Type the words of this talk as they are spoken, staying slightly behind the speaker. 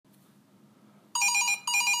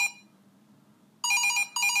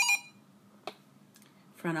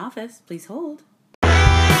Front office, please hold.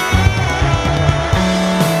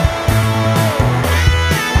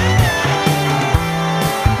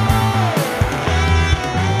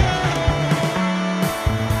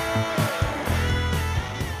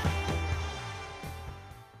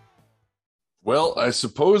 Well, I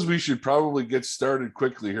suppose we should probably get started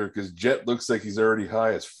quickly here because Jet looks like he's already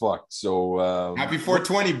high as fuck. So happy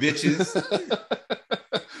 420, bitches.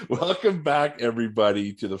 Welcome back,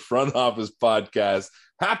 everybody, to the Front Office Podcast.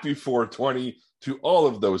 Happy 420 to all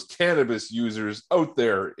of those cannabis users out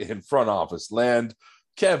there in front office land.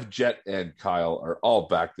 Kev, Jet, and Kyle are all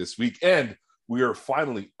back this week, and we are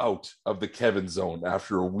finally out of the Kevin zone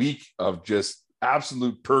after a week of just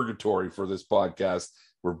absolute purgatory for this podcast.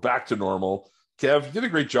 We're back to normal. Kev, you did a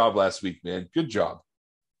great job last week, man. Good job.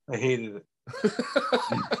 I hated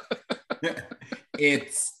it.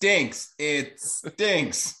 It stinks. It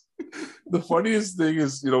stinks. The funniest thing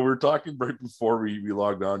is, we were talking right before we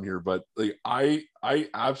logged on here, but like I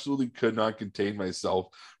absolutely could not contain myself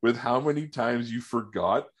with how many times you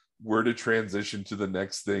forgot where to transition to the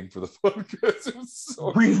next thing for the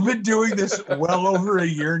podcast. We've been doing this well over a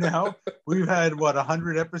year now. We've had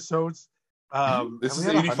 100 episodes. This is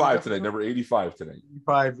 85 tonight, number 85 tonight.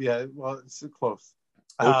 85, yeah. Well, it's close.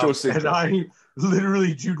 And I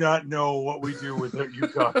literally do not know what we do without you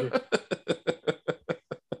talking.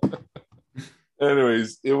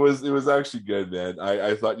 Anyways, it was actually good, man.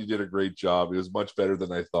 I thought you did a great job. It was much better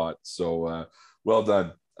than I thought. So well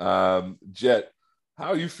done. Jet, how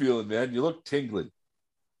are you feeling, man? You look tingly.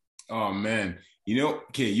 Oh man.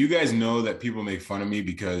 Okay, you guys know that people make fun of me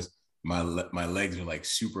because my legs are like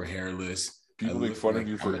super hairless. People make fun of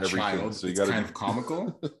you for everything. Child. So it's kind of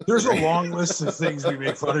comical. There's a long list of things we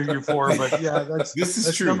make fun of you for, but yeah,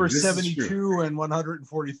 that's true. Number 72 and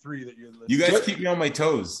 143 that you listed. You guys keep me on my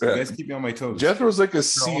toes. You guys keep me on my toes. Jethro's like a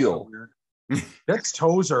seal. Jet's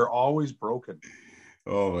toes are always broken.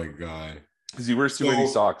 Oh my god. Because he wears too many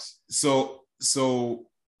socks. So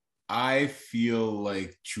I feel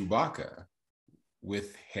like Chewbacca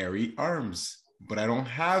with hairy arms, but I don't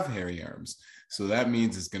have hairy arms. So that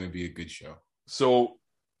means it's going to be a good show. So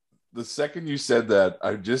the second you said that,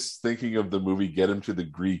 I'm just thinking of the movie Get Him to the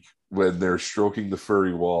Greek when they're stroking the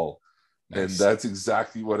furry wall. Nice. And that's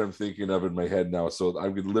exactly what I'm thinking of in my head now. So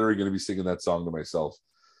I'm literally going to be singing that song to myself.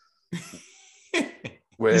 Just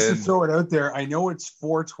to throw it out there, I know it's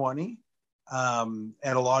 420, and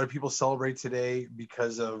a lot of people celebrate today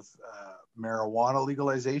because of marijuana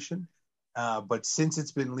legalization. But since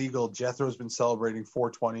it's been legal, Jethro's been celebrating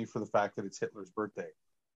 420 for the fact that it's Hitler's birthday.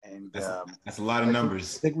 And that's a lot of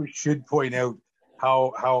numbers. I think we should point out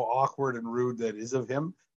how awkward and rude that is of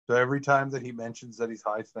him. So every time that he mentions that he's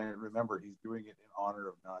high tonight, remember, he's doing it in honor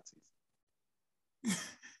of Nazis.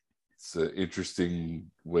 It's an interesting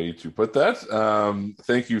way to put that.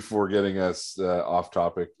 Thank you for getting us off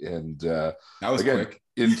topic. And that was quick.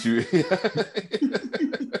 Into...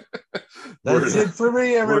 That's it for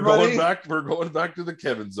me, everybody. We're going back to the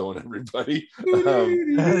Kevin zone, everybody.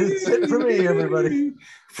 That's it for me, everybody.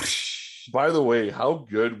 By the way, how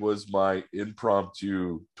good was my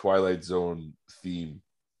impromptu Twilight Zone theme?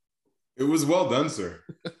 It was well done, sir.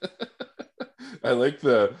 I like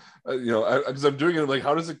the, because I'm doing it like,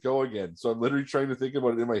 how does it go again? So I'm literally trying to think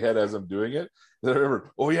about it in my head as I'm doing it. Then I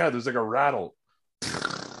remember, oh yeah, there's like a rattle.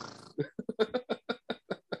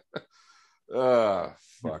 Fuck.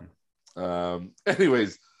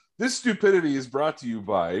 Anyways, this stupidity is brought to you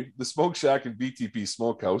by the Smoke Shack and BTP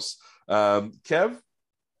Smokehouse. Kev,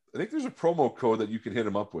 I think there's a promo code that you can hit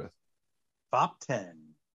him up with. FOP10.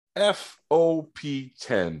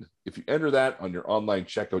 FOP10. If you enter that on your online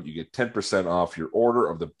checkout, you get 10% off your order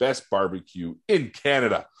of the best barbecue in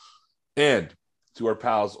Canada. And to our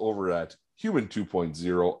pals over at Human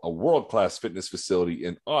 2.0, a world-class fitness facility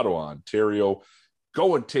in Ottawa, Ontario,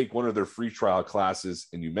 go and take one of their free trial classes,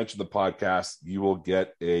 and you mention the podcast, you will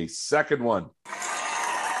get a second one.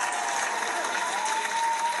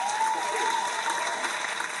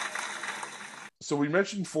 So we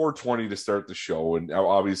mentioned 420 to start the show, and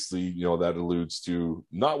obviously, that alludes to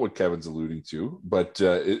not what Kevin's alluding to, but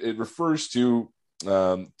it refers to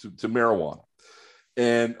marijuana.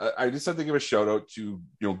 And I just have to give a shout out to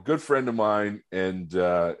good friend of mine and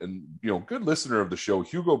good listener of the show,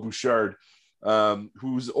 Hugo Bouchard,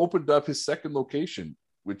 who's opened up his second location,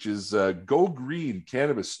 which is Go Green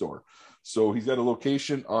Cannabis Store. So he's got a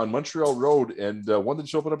location on Montreal Road and one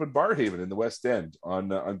that's opened up in Barhaven in the West End on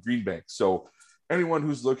Greenbank. So anyone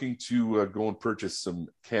who's looking to go and purchase some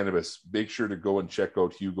cannabis, make sure to go and check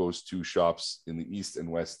out Hugo's two shops in the East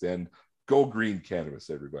and West End. Go Green Cannabis,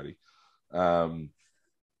 everybody.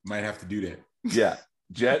 Might have to do that. Yeah.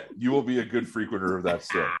 Jet, you will be a good frequenter of that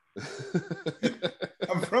store.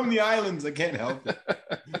 I'm from the islands. I can't help it.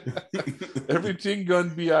 Everything gonna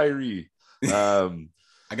be Irie.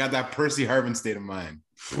 I got that Percy Harvin state of mind.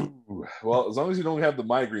 Well, as long as you don't have the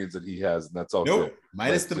migraines that he has, and that's all Nope, good.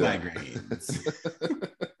 minus the migraines.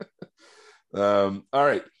 All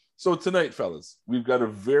right. So tonight, fellas, we've got a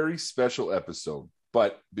very special episode.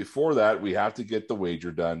 But before that, we have to get the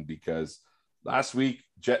wager done because last week,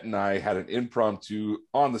 Jet and I had an impromptu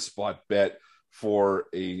on-the-spot bet for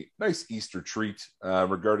a nice Easter treat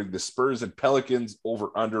regarding the Spurs and Pelicans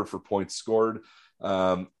over-under for points scored.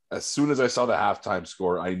 As soon as I saw the halftime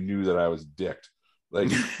score, I knew that I was dicked.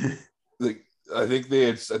 Like I think they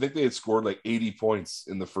had scored like 80 points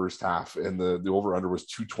in the first half, and the over-under was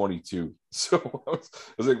 222. So I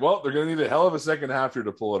was like, well, they're going to need a hell of a second half here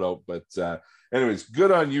to pull it out. But anyways, good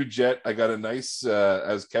on you, Jet. I got a nice,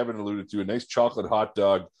 as Kevin alluded to, a nice chocolate hot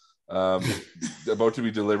dog about to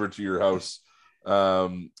be delivered to your house.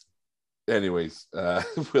 Anyways,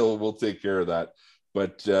 we'll take care of that.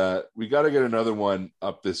 But we got to get another one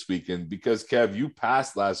up this weekend because, Kev, you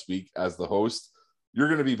passed last week as the host. You're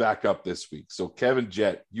going to be back up this week. So, Kevin,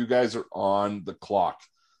 Jet, you guys are on the clock.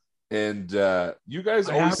 And you guys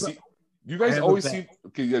always seem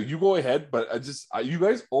okay, yeah, you go ahead, but you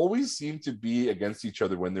guys always seem to be against each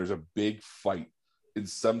other when there's a big fight in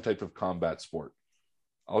some type of combat sport.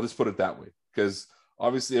 I'll just put it that way because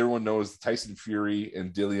obviously everyone knows the Tyson Fury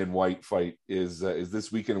and Dillian White fight is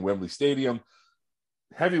this weekend in Wembley Stadium.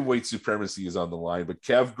 Heavyweight supremacy is on the line, but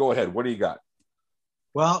Kev, go ahead. What do you got?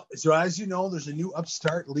 Well, so as you know, there's a new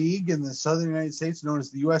upstart league in the Southern United States known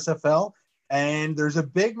as the USFL. And there's a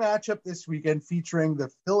big matchup this weekend featuring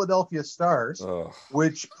the Philadelphia Stars,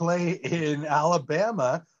 which play in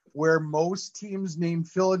Alabama, where most teams named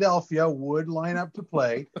Philadelphia would line up to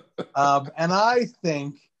play. And I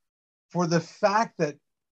think for the fact that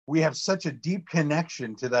we have such a deep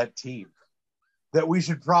connection to that team, that we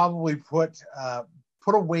should probably put a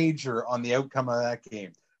wager on the outcome of that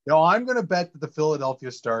game. Now, I'm going to bet that the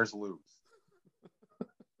Philadelphia Stars lose.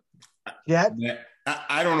 Yet? Yeah.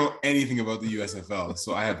 I don't know anything about the USFL,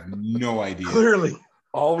 so I have no idea. Clearly,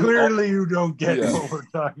 you don't get what we're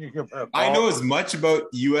talking about. I know as much about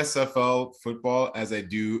USFL football as I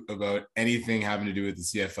do about anything having to do with the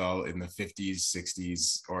CFL in the 50s,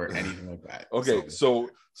 60s, or anything like that. Okay, so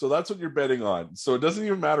that's what you're betting on. So it doesn't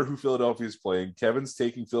even matter who Philadelphia is playing. Kevin's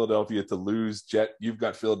taking Philadelphia to lose. Jet, you've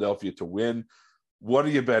got Philadelphia to win. What are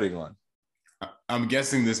you betting on? I'm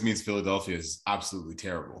guessing this means Philadelphia is absolutely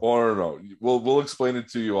terrible. Oh, no. We'll explain it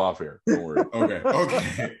to you off air. Don't worry.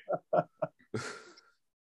 Okay.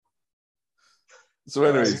 So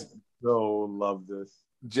anyways. I so love this.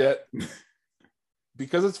 Jet,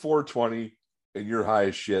 because it's 420 and you're high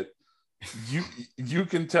as shit, you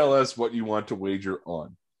can tell us what you want to wager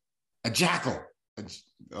on. A jackal. You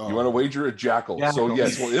want to wager a jackal. So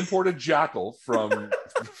yes, we'll import a jackal from...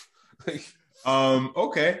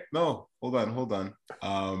 Okay. No, hold on.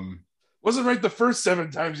 Wasn't right the first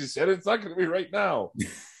 7 times you said it. It's not going to be right now.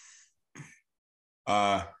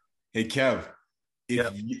 Hey Kev,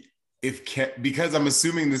 because I'm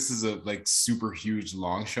assuming this is a like super huge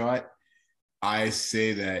long shot, I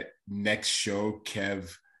say that next show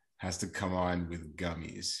Kev has to come on with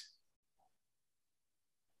gummies.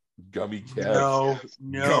 Gummy Kev.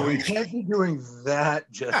 No, we can't be doing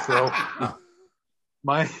that, Jethro.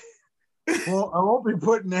 Well, I won't be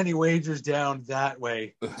putting any wagers down that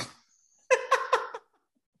way.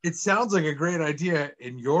 It sounds like a great idea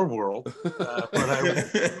in your world, but I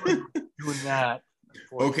was doing that.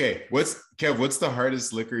 Okay, what's the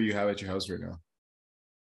hardest liquor you have at your house right now?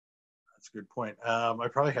 That's a good point. I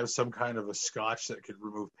probably have some kind of a scotch that could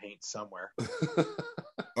remove paint somewhere.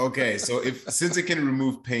 Okay, so since it can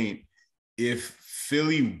remove paint, if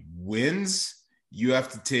Philly wins, you have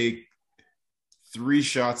to take 3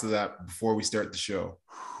 shots of that before we start the show.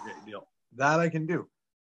 Great deal. That I can do.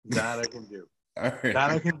 All right. That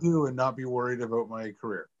I can do and not be worried about my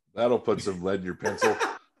career. That'll put some lead in your pencil.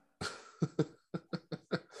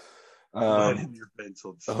 Lead in your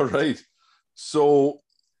pencil. All right. So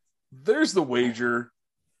there's the wager.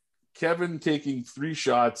 Kevin taking 3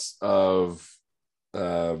 shots of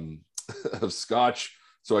scotch.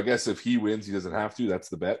 So I guess if he wins, he doesn't have to. That's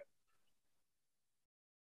the bet.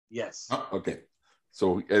 Yes. Okay.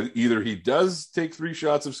 So either he does take 3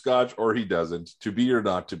 shots of scotch or he doesn't. To be or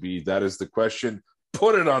not to be, that is the question.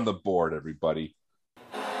 Put it on the board, everybody.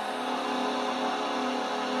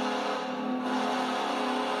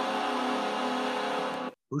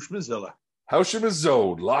 Ushmazilla.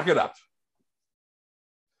 Haushimazode. Lock it up.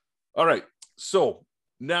 All right. So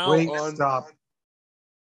now Wait, stop.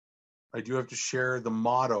 I do have to share the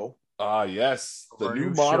motto. Ah, yes. The Our new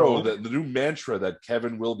new motto, show. the new mantra that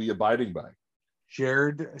Kevin will be abiding by.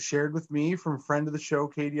 Shared with me from friend of the show,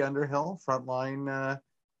 Katie Underhill, frontline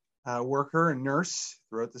worker and nurse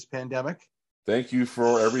throughout this pandemic. Thank you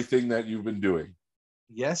for everything that you've been doing.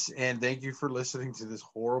 Yes, and thank you for listening to this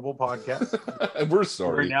horrible podcast. We're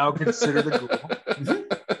sorry. You are now considered a ghoul.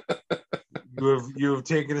 You have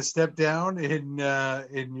taken a step down in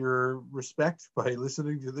your respect by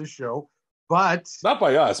listening to this show, but not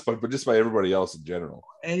by us, but just by everybody else in general.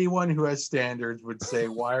 Anyone who has standards would say,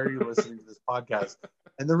 "Why are you listening to this podcast?"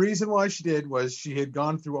 And the reason why she did was she had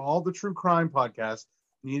gone through all the true crime podcasts,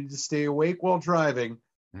 needed to stay awake while driving,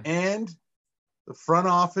 and the front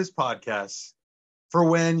office podcasts for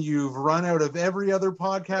when you've run out of every other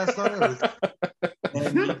podcast on earth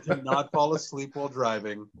and need to not fall asleep while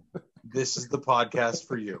driving. This is the podcast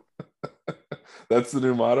for you. That's the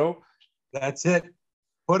new motto? That's it.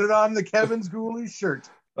 Put it on the Kevin's Ghoulies shirt.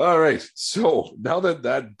 All right. So now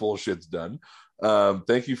that bullshit's done,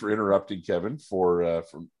 thank you for interrupting, Kevin, for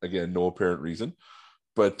again, no apparent reason.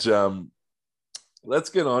 But let's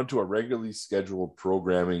get on to our regularly scheduled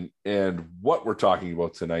programming and what we're talking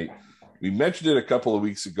about tonight. We mentioned it a couple of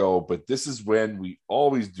weeks ago, but this is when we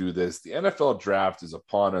always do this. The NFL draft is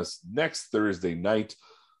upon us next Thursday night.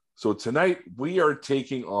 So tonight we are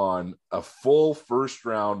taking on a full first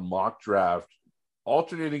round mock draft,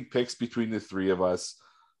 alternating picks between the three of us,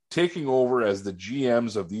 taking over as the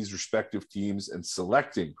GMs of these respective teams and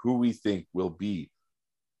selecting who we think will be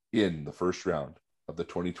in the first round of the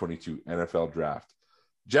 2022 NFL draft.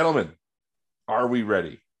 Gentlemen, are we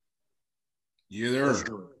ready? Yeah.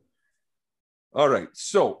 All right.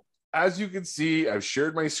 So as you can see, I've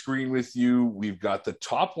shared my screen with you. We've got the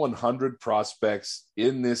top 100 prospects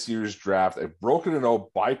in this year's draft. I've broken it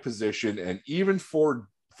out by position and even for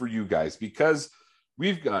you guys, because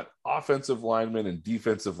we've got offensive linemen and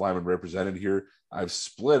defensive linemen represented here. I've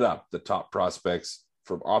split up the top prospects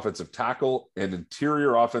from offensive tackle and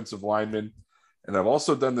interior offensive linemen. And I've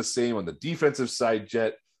also done the same on the defensive side,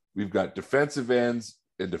 Jet. We've got defensive ends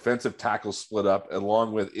and defensive tackles split up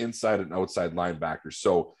along with inside and outside linebackers.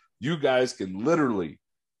 So you guys can literally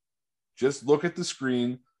just look at the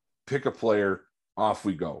screen, pick a player, off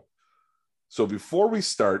we go. So before we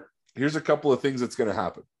start, here's a couple of things that's going to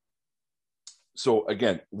happen. So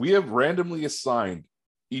again, we have randomly assigned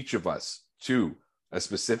each of us to a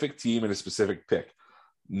specific team and a specific pick.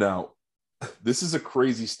 Now, this is a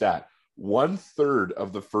crazy stat. 1/3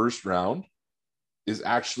 of the first round is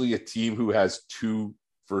actually a team who has 2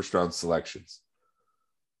 first round selections.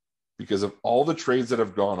 Because of all the trades that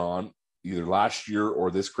have gone on, either last year or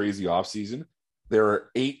this crazy offseason, there are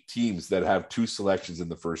 8 teams that have 2 selections in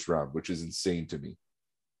the first round, which is insane to me.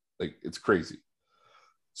 Like, it's crazy.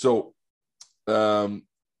 So,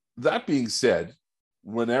 that being said,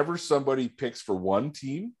 whenever somebody picks for one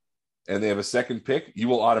team and they have a second pick, you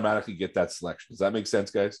will automatically get that selection. Does that make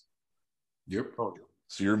sense, guys? Yep.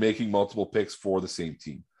 So you're making multiple picks for the same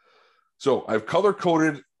team. So I've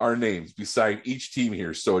color-coded our names beside each team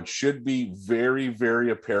here. So it should be very,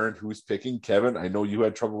 very apparent who's picking. Kevin, I know you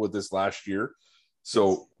had trouble with this last year.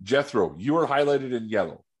 So Jethro, you are highlighted in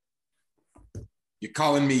yellow. You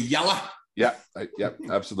calling me yellow? Yeah,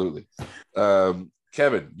 absolutely.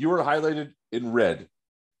 Kevin, you are highlighted in red.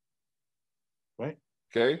 Right.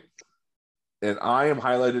 Okay. And I am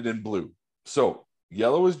highlighted in blue. So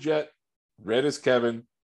yellow is Jet, red is Kevin,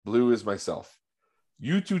 blue is myself.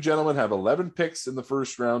 You two gentlemen have 11 picks in the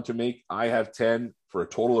first round to make. I have 10 for a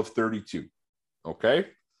total of 32. Okay.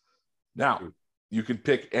 Now, you can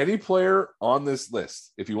pick any player on this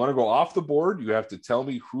list. If you want to go off the board, you have to tell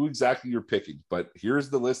me who exactly you're picking. But here's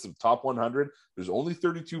the list of top 100. There's only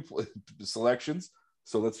 32 selections.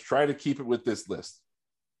 So let's try to keep it with this list.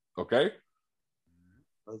 Okay?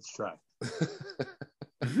 Let's try.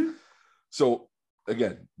 So,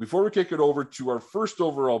 again, before we kick it over to our first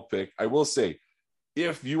overall pick, I will say,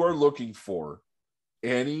 if you are looking for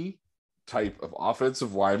any type of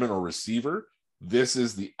offensive lineman or receiver, this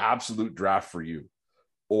is the absolute draft for you.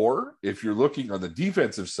 Or if you're looking on the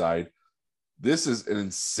defensive side, this is an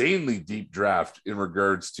insanely deep draft in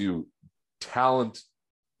regards to talent,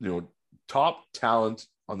 top talent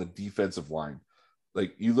on the defensive line.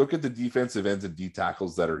 Like, you look at the defensive ends and D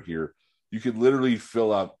tackles that are here, you could literally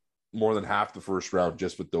fill up more than half the first round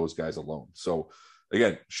just with those guys alone. So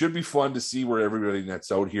again, should be fun to see where everybody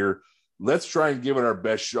nets out here. Let's try and give it our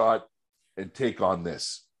best shot and take on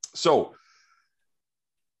this. So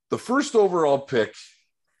the first overall pick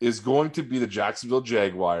is going to be the Jacksonville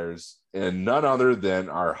Jaguars, and none other than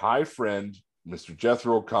our high friend, Mr.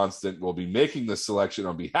 Jethro Constant, will be making the selection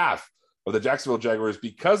on behalf of the Jacksonville Jaguars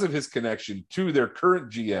because of his connection to their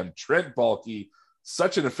current GM, Trent Baalke.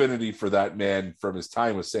 Such an affinity for that man from his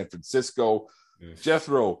time with San Francisco. Yes.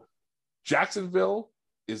 Jethro, Jacksonville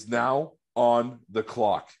is now on the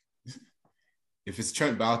clock. If it's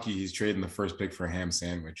Trent Baalke, he's trading the first pick for a ham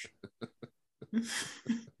sandwich.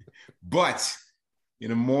 But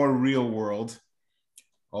in a more real world,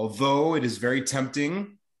 although it is very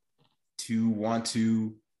tempting to want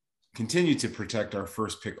to continue to protect our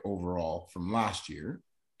first pick overall from last year,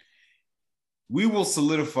 we will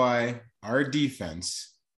solidify our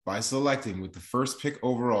defense by selecting with the first pick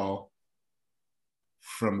overall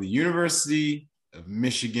from the University of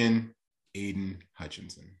Michigan, Aiden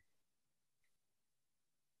Hutchinson.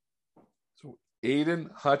 So Aiden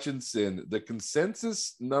Hutchinson, the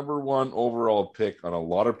consensus number 1 overall pick on a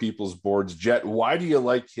lot of people's boards. Jet, why do you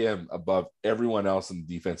like him above everyone else on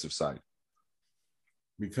the defensive side?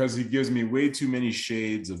 Because he gives me way too many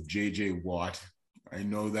shades of JJ Watt. I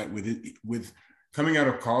know that with coming out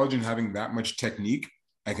of college and having that much technique,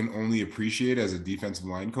 I can only appreciate as a defensive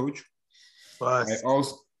line coach. But I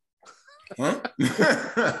also,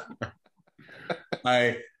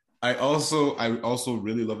 I also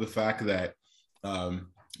really love the fact that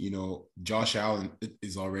Josh Allen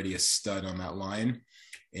is already a stud on that line,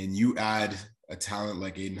 and you add a talent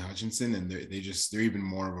like Aiden Hutchinson, and they're even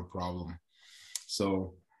more of a problem.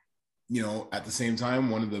 So, at the same time,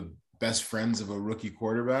 one of the best friends of a rookie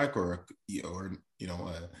quarterback or a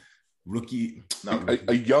rookie, not rookie,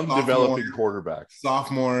 a young developing quarterback,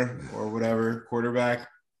 sophomore or whatever quarterback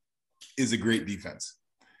is a great defense.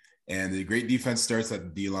 And the great defense starts at the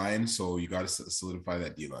D-line, so you got to solidify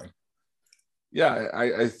that D-line. Yeah,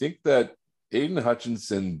 I think that Aiden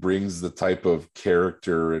Hutchinson brings the type of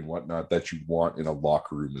character and whatnot that you want in a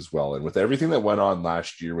locker room as well. And with everything that went on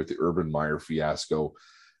last year with the Urban Meyer fiasco,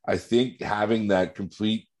 I think having that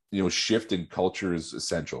complete shift in culture is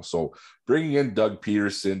essential. So bringing in Doug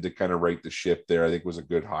Peterson to kind of right the ship there, I think was a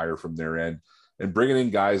good hire from their end. And bringing in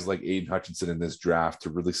guys like Aiden Hutchinson in this draft to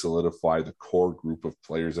really solidify the core group of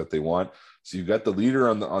players that they want. So you've got the leader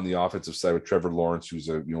on the offensive side with Trevor Lawrence, who's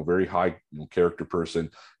a very high character person.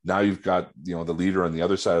 Now you've got the leader on the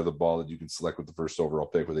other side of the ball that you can select with the first overall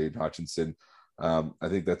pick with Aiden Hutchinson. I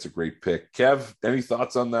think that's a great pick. Kev, any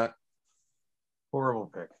thoughts on that?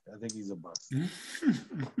 Horrible pick. I think he's a bust.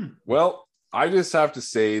 Well, I just have to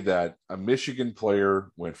say that a Michigan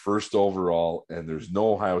player went first overall, and there's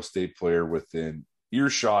no Ohio State player within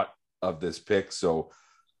earshot of this pick. So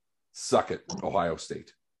suck it, Ohio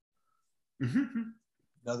State.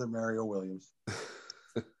 Another Mario Williams.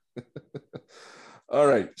 All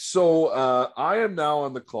right. So I am now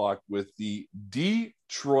on the clock with the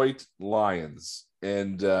Detroit Lions.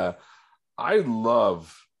 And I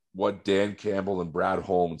love what Dan Campbell and Brad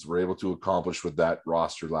Holmes were able to accomplish with that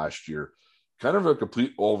roster last year. Kind of a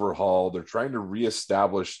complete overhaul. They're trying to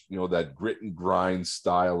reestablish, that grit and grind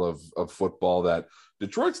style of football that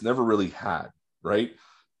Detroit's never really had, right?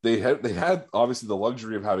 They had obviously the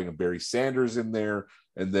luxury of having a Barry Sanders in there,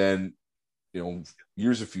 and then,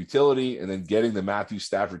 years of futility, and then getting the Matthew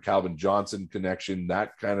Stafford, Calvin Johnson connection.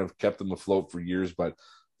 That kind of kept them afloat for years, but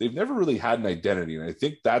they've never really had an identity. And I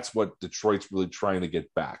think that's what Detroit's really trying to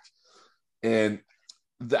get back. And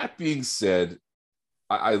that being said,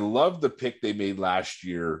 I love the pick they made last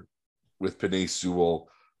year with Penei Sewell.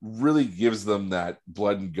 Really gives them that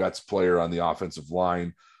blood and guts player on the offensive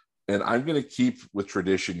line. And I'm going to keep with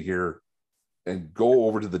tradition here and go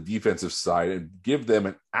over to the defensive side and give them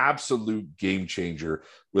an absolute game changer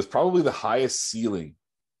with probably the highest ceiling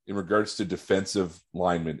in regards to defensive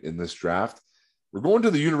linemen in this draft. We're going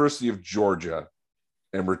to the University of Georgia,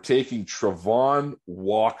 and we're taking Travon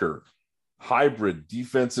Walker, hybrid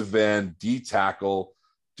defensive end, D tackle.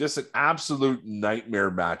 Just an absolute nightmare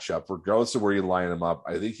matchup, regardless of where you line him up.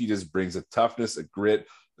 I think he just brings a toughness, a grit,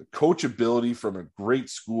 the coachability from a great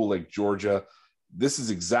school like Georgia. This is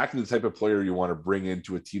exactly the type of player you want to bring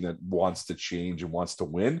into a team that wants to change and wants to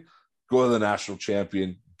win. Go to the national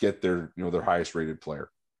champion, get their highest rated player.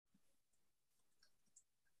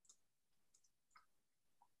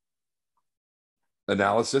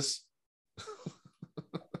 Analysis.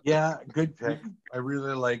 Yeah, good pick. I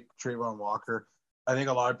really like Trayvon Walker. I think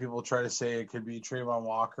a lot of people try to say it could be Trayvon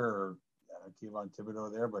Walker or Kayvon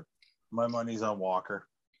Thibodeau there, but my money's on Walker.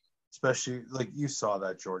 Especially like you saw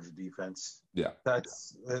that Georgia defense. Yeah,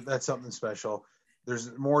 that's something special.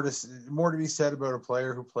 There's more to be said about a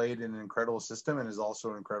player who played in an incredible system and is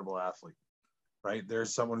also an incredible athlete. Right?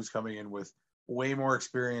 There's someone who's coming in with way more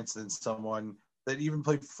experience than someone that even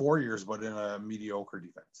played 4 years but in a mediocre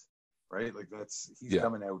defense. Right? Like he's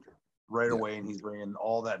coming out right away, and he's bringing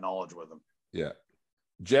all that knowledge with him. Yeah.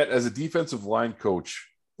 Jet, as a defensive line coach,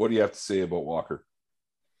 what do you have to say about Walker?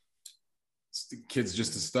 The kid's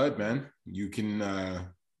just a stud, man. You can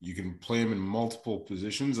play him in multiple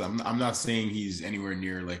positions. I'm not saying he's anywhere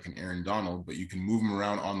near like an Aaron Donald, but you can move him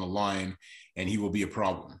around on the line and he will be a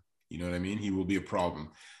problem. You know what I mean? He will be a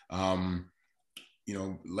problem. Like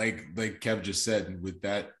Kev just said, with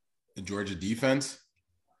that Georgia defense,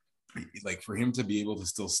 like for him to be able to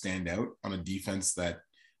still stand out on a defense that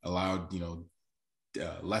allowed,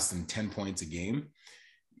 less than 10 points a game,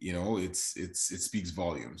 it speaks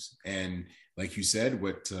volumes. And like you said,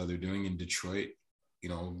 what they're doing in Detroit,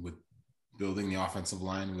 with building the offensive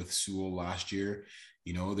line with Sewell last year,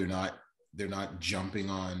 they're not jumping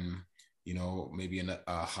on, maybe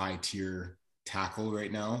a high tier tackle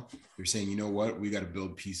right now. They're saying, you know what, we got to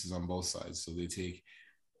build pieces on both sides. So they take,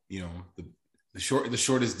 the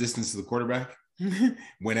shortest distance to the quarterback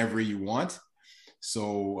whenever you want.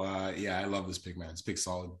 So I love this pick, man. This pick's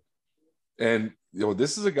solid. And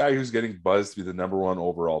this is a guy who's getting buzzed to be the number one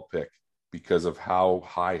overall pick because of how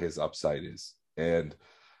high his upside is. And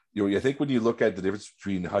I think when you look at the difference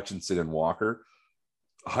between Hutchinson and Walker,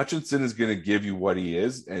 Hutchinson is going to give you what he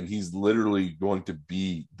is, and he's literally going to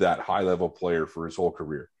be that high-level player for his whole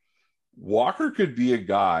career. Walker could be a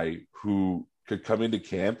guy who could come into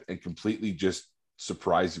camp and completely just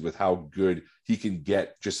surprise you with how good he can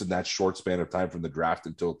get just in that short span of time from the draft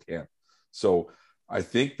until camp. So I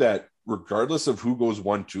think that regardless of who goes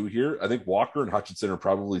 1-2 here, I think Walker and Hutchinson are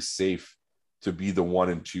probably safe to be the 1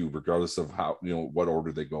 and 2, regardless of how, what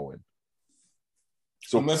order they go in.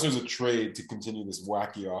 So unless there's a trade to continue this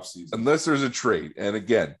wacky offseason. Unless there's a trade. And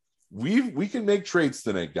again, we can make trades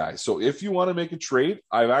tonight, guys. So if you want to make a trade,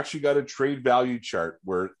 I've actually got a trade value chart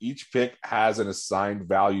where each pick has an assigned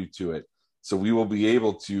value to it. So we will be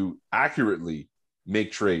able to accurately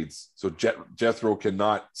make trades. So Jethro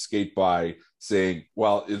cannot skate by saying,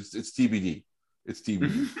 well, it's TBD. It's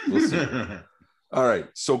TBD. We'll see. All right.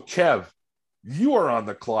 So Kev, you are on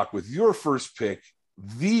the clock with your first pick,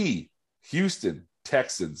 the Houston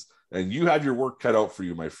Texans. And you have your work cut out for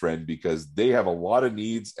you, my friend, because they have a lot of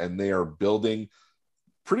needs and they are building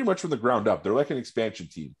pretty much from the ground up. They're like an expansion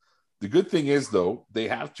team. The good thing is, though, they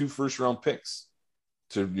have 2 first-round picks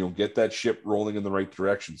to get that ship rolling in the right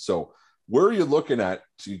direction. So where are you looking at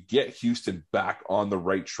to get Houston back on the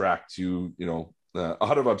right track to,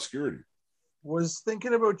 out of obscurity? Was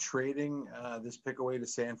thinking about trading this pick away to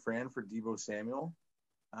San Fran for Deebo Samuel,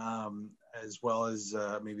 as well as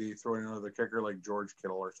maybe throwing another kicker like George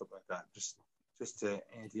Kittle or something like that, just to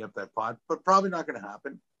ante up that pot, but probably not going to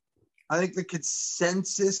happen. I think the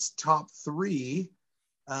consensus top 3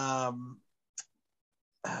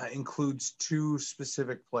 includes 2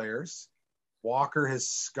 specific players. Walker has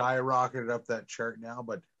skyrocketed up that chart now,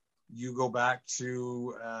 but you go back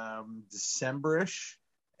to December-ish,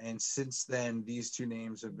 and since then, these 2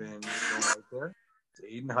 names have been thrown out there. It's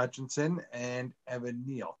Aiden Hutchinson and Evan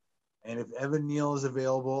Neal. And if Evan Neal is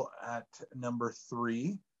available at number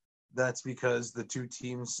 3, that's because the 2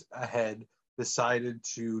 teams ahead decided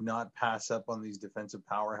to not pass up on these defensive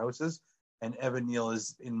powerhouses. And Evan Neal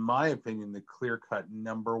is, in my opinion, the clear-cut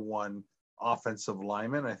number 1 offensive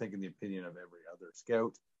lineman. I think in the opinion of every other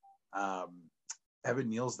scout. Evan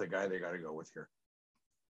Neal's the guy they got to go with here.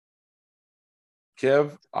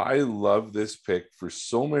 Kev, I love this pick for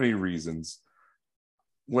so many reasons.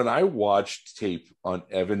 When I watched tape on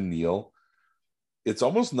Evan Neal, it's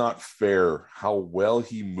almost not fair how well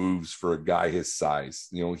he moves for a guy his size.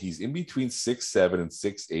 He's in between 6'7" and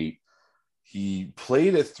 6'8". He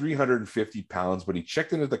played at 350 pounds, but he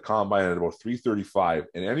checked into the combine at about 335.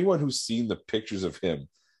 And anyone who's seen the pictures of him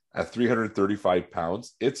at 335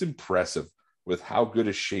 pounds, it's impressive with how good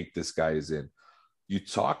a shape this guy is in. You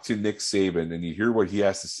talk to Nick Saban and you hear what he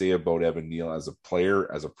has to say about Evan Neal as a player,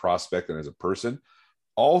 as a prospect, and as a person.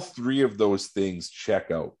 All 3 of those things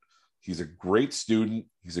check out. He's a great student.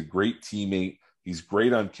 He's a great teammate. He's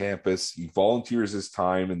great on campus. He volunteers his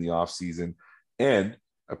time in the offseason. And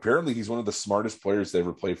apparently he's one of the smartest players to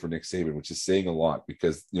ever play for Nick Saban, which is saying a lot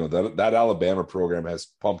because, that Alabama program has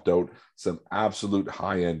pumped out some absolute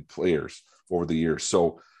high-end players over the years.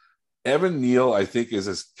 So Evan Neal, I think, is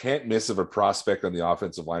as can't miss of a prospect on the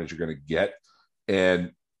offensive line as you're going to get.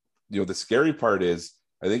 And, the scary part is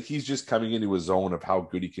I think he's just coming into his zone of how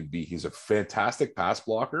good he can be. He's a fantastic pass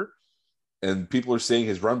blocker, and people are saying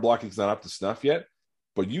his run blocking is not up to snuff yet.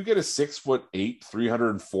 But you get a 6'8",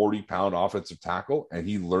 340-pound offensive tackle, and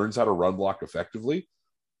he learns how to run block effectively.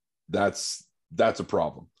 That's a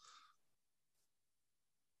problem.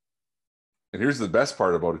 And here's the best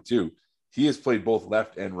part about it too. He has played both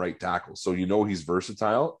left and right tackle. So he's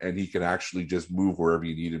versatile and he can actually just move wherever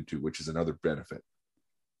you need him to, which is another benefit.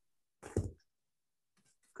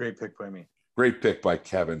 Great pick by me. Great pick by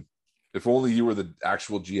Kevin. If only you were the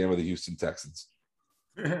actual GM of the Houston Texans.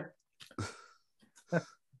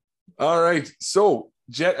 All right. So,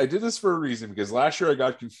 Jet, I did this for a reason because last year I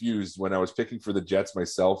got confused when I was picking for the Jets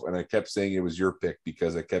myself, and I kept saying it was your pick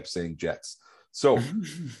because I kept saying Jets. So,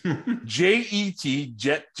 JET,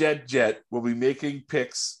 Jet, will be making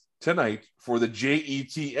picks tonight for the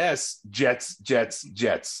JETS,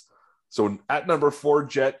 Jets. So, at number 4,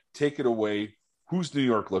 Jet, take it away. Who's New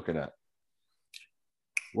York looking at?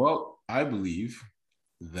 Well, I believe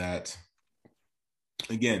that,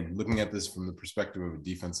 again, looking at this from the perspective of a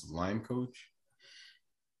defensive line coach,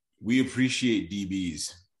 we appreciate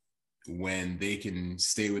DBs when they can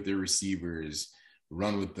stay with their receivers,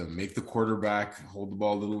 run with them, make the quarterback hold the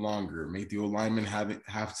ball a little longer, make the old lineman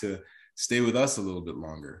have to stay with us a little bit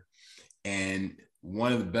longer. And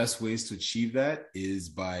one of the best ways to achieve that is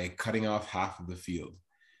by cutting off half of the field.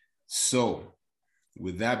 So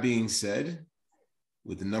with that being said,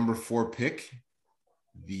 with the number 4 pick,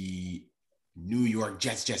 the New York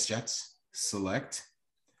Jets select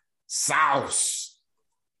Sauce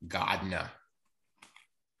Gardner.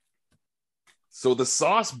 So the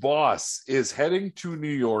Sauce Boss is heading to New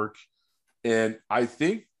York, and I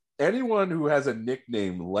think anyone who has a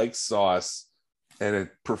nickname like Sauce and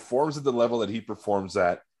it performs at the level that he performs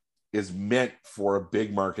at is meant for a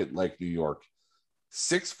big market like New York.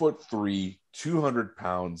 6'3", 200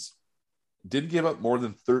 pounds, didn't give up more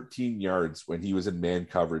than 13 yards when he was in man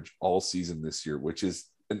coverage all season this year, which is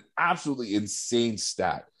an absolutely insane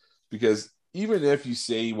stat. Because even if you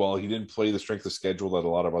say, well, he didn't play the strength of schedule that a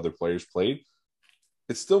lot of other players played,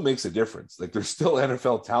 it still makes a difference. Like, there's still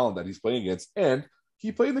NFL talent that he's playing against, and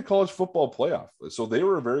he played in the college football playoff. So they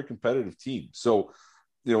were a very competitive team. So,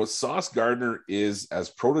 Sauce Gardner is as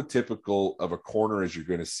prototypical of a corner as you're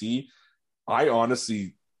going to see. I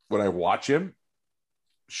honestly, when I watch him,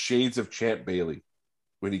 shades of Champ Bailey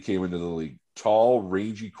when he came into the league. Tall,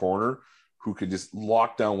 rangy corner who can just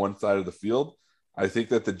lock down one side of the field. I think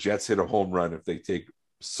that the Jets hit a home run if they take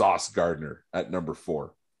Sauce Gardner at number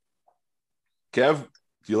 4. Kev,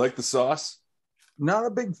 do you like the Sauce? Not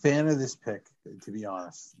a big fan of this pick, to be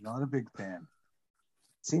honest. Not a big fan.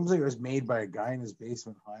 Seems like it was made by a guy in his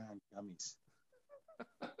basement high on gummies.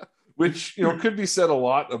 Which, could be said a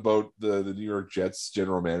lot about the New York Jets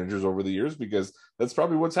general managers over the years, because that's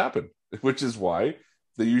probably what's happened, which is why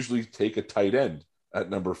they usually take a tight end at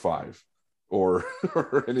number 5 or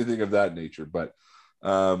anything of that nature. But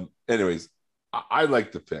anyways, I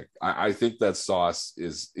like the pick. I think that Sauce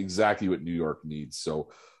is exactly what New York needs. So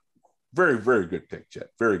very, very good pick, Jet.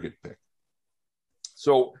 Very good pick.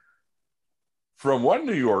 So from one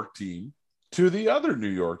New York team to the other New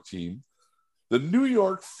York team, the New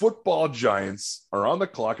York Football Giants are on the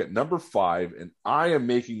clock at number 5, and I am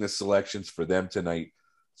making the selections for them tonight.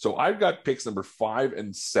 So I've got picks number 5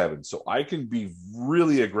 and 7. So I can be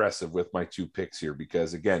really aggressive with my 2 picks here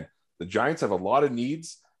because, again, the Giants have a lot of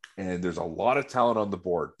needs and there's a lot of talent on the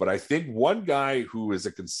board. But I think one guy who is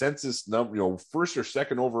a consensus number, first or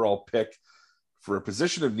second overall pick for a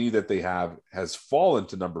position of need that they have has fallen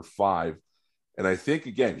to number 5. And I think,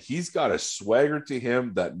 again, he's got a swagger to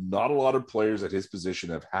him that not a lot of players at his position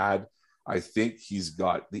have had. I think he's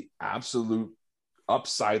got the absolute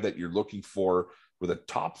upside that you're looking for with a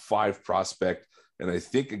top 5 prospect. And I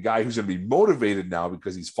think a guy who's going to be motivated now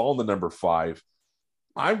because he's fallen to number 5.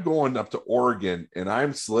 I'm going up to Oregon, and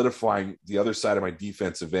I'm solidifying the other side of my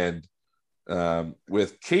defensive end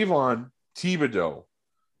with Kayvon Thibodeaux.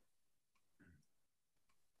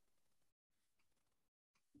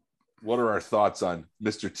 What are our thoughts on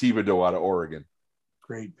Mr. Thibodeaux out of Oregon?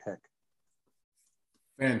 Great pick.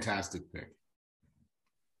 Fantastic pick.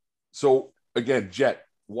 So, again, Jet,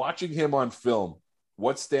 watching him on film,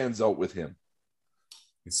 what stands out with him?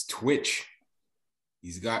 It's twitch.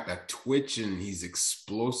 He's got that twitch, and he's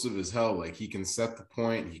explosive as hell. Like, he can set the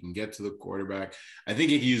point. He can get to the quarterback. I think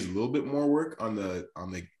he can use a little bit more work on the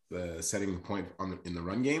setting the point in the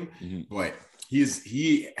run game, but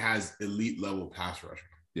he has elite level pass rushing.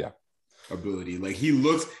 Yeah. Ability. Like,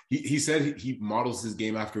 he said he models his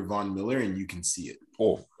game after Von Miller, and you can see it.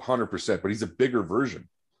 Oh, 100%, but he's a bigger version.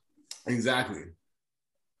 Exactly.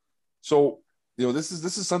 So, this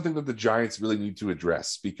is something that the Giants really need to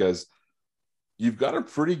address, because you've got a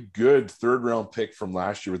pretty good 3rd round pick from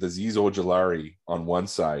last year with Azeez Ojulari on one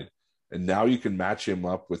side, and now you can match him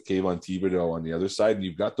up with Kayvon Thibodeaux on the other side, and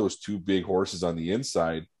you've got those 2 big horses on the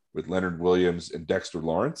inside with Leonard Williams and Dexter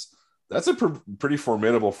Lawrence. That's a pretty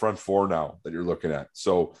formidable front 4 now that you're looking at.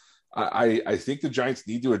 So I think the Giants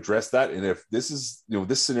need to address that. And if this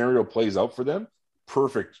scenario plays out for them,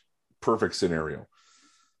 perfect scenario.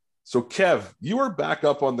 So, Kev, you are back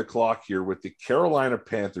up on the clock here with the Carolina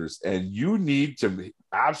Panthers, and you need to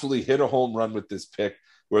absolutely hit a home run with this pick,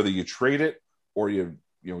 whether you trade it or you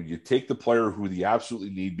take the player who they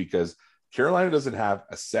absolutely need, because Carolina doesn't have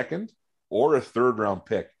a second or a third round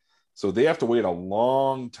pick. So they have to wait a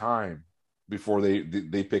long time before they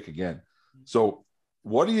pick again. So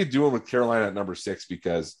what are you doing with Carolina at number 6?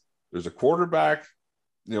 Because there's a quarterback,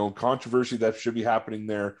 controversy that should be happening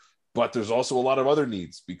there, but there's also a lot of other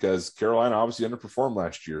needs because Carolina obviously underperformed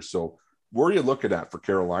last year. So where are you looking at for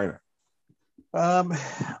Carolina?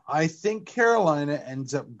 I think Carolina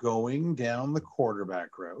ends up going down the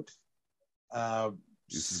quarterback route.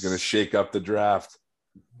 This is going to shake up the draft.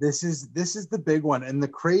 This is the big one. And the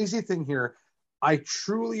crazy thing here, I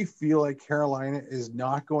truly feel like Carolina is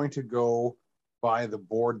not going to go by the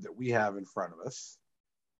board that we have in front of us.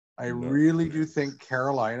 I really do think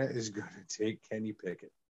Carolina is going to take Kenny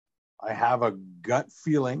Pickett. I have a gut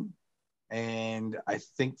feeling, and I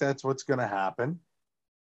think that's what's going to happen.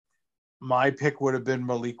 My pick would have been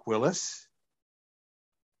Malik Willis,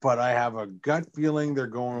 but I have a gut feeling they're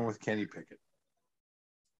going with Kenny Pickett.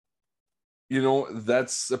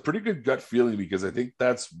 That's a pretty good gut feeling, because I think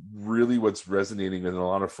that's really what's resonating in a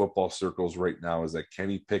lot of football circles right now, is that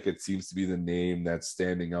Kenny Pickett seems to be the name that's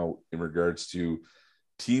standing out in regards to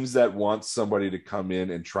teams that want somebody to come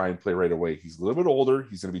in and try and play right away. He's a little bit older.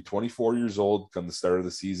 He's going to be 24 years old come the start of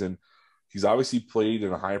the season. He's obviously played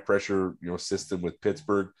in a high pressure, system with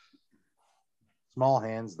Pittsburgh. Small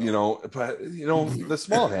hands, though. But the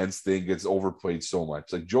small hands thing gets overplayed so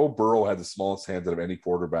much. Like Joe Burrow had the smallest hands out of any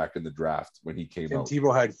quarterback in the draft when he came out.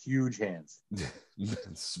 Tebow had huge hands,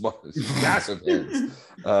 massive hands.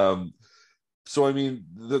 So I mean,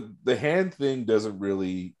 the hand thing doesn't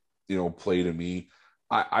really play to me.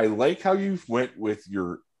 I like how you went with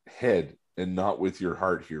your head and not with your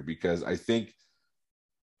heart here, because I think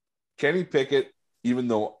Kenny Pickett, even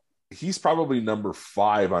though he's probably number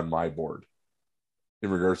 5 on my board in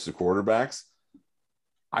regards to quarterbacks,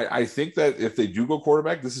 I think that if they do go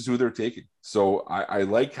quarterback, this is who they're taking. So I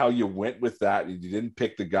like how you went with that, and you didn't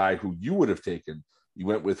pick the guy who you would have taken. You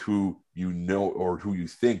went with who or who you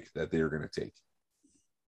think that they're going to take.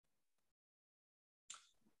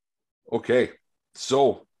 Okay,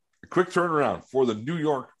 so a quick turnaround for the New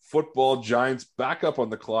York Football Giants, back up on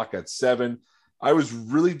the clock at 7. I was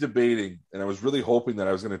really debating, and I was really hoping that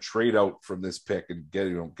I was going to trade out from this pick and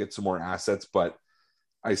get some more assets, but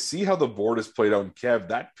I see how the board is played out. And Kev,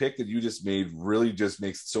 that pick that you just made really just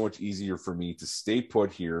makes it so much easier for me to stay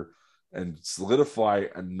put here and solidify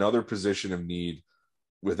another position of need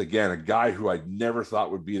with, again, a guy who I never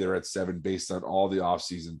thought would be there at 7 based on all the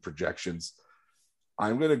offseason projections.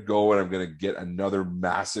 I'm going to go and I'm going to get another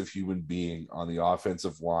massive human being on the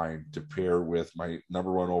offensive line to pair with my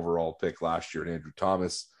number 1 overall pick last year, Andrew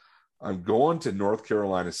Thomas. I'm going to North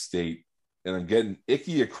Carolina State, and I'm getting Ike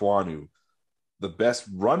Ekwonu, the best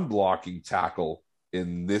run blocking tackle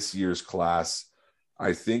in this year's class.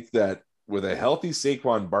 I think that with a healthy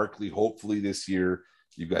Saquon Barkley, hopefully this year,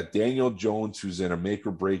 you've got Daniel Jones, who's in a make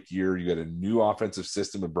or break year. You got a new offensive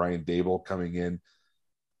system with Brian Daboll coming in.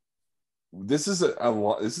 This is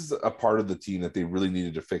a part of the team that they really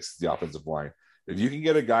needed to fix, the offensive line. If you can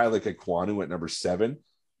get a guy like Ekwonu at number 7,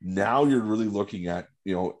 now you're really looking at,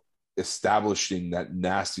 establishing that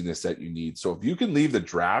nastiness that you need. So if you can leave the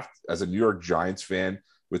draft as a New York Giants fan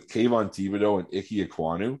with Kayvon Thibodeau and Ike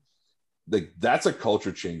Ekwonu, that's a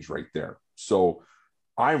culture change right there. So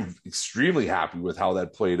I'm extremely happy with how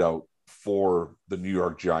that played out for the New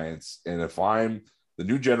York Giants. And if I'm the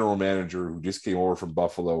new general manager who just came over from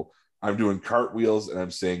Buffalo, I'm doing cartwheels and I'm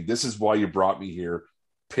saying, this is why you brought me here.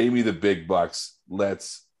 Pay me the big bucks.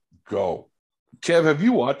 Let's go. Kev, have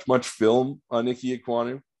you watched much film on Ike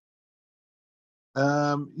Ekwonu?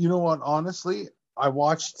 You know what? Honestly, I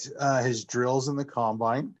watched his drills in the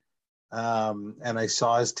combine, and I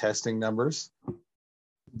saw his testing numbers.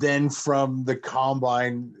 Then from the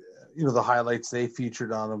combine, the highlights they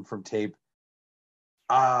featured on him from tape.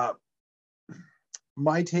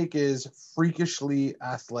 My take is freakishly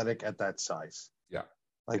athletic at that size. Yeah.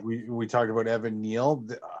 Like we talked about Evan Neal.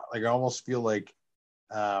 Like I almost feel like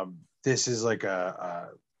this is like a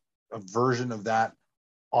version of that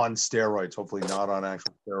on steroids, hopefully not on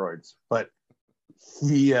actual steroids, but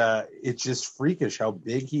it's just freakish how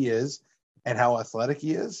big he is and how athletic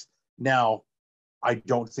he is. Now, I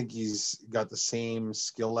don't think he's got the same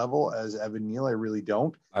skill level as Evan Neal. I really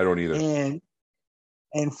don't. I don't either.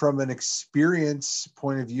 And from an experience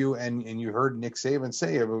point of view, and you heard Nick Saban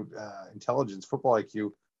say about intelligence, football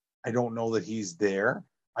IQ, I don't know that he's there.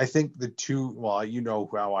 I think the two, well, you know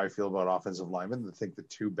how I feel about offensive linemen. I think the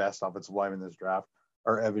 2 best offensive linemen in this draft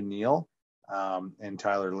are Evan Neal and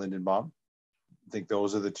Tyler Lindenbaum. I think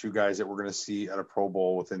those are the two guys that we're going to see at a Pro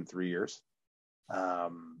Bowl within 3 years,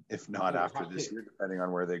 if not after this year, depending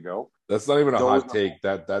on where they go. That's not even a hot take.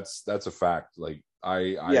 That's a fact. Like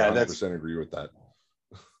I 100% agree with that.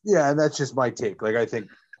 Yeah, and that's just my take. Like I think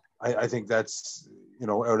that's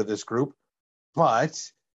out of this group, but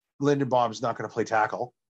Lindenbaum's not going to play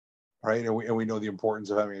tackle, right? And we know the importance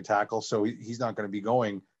of having a tackle, so he's not going to be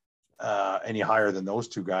going any higher than those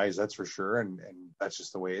two guys, that's for sure, and that's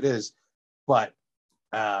just the way it is. But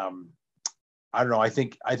I don't know. I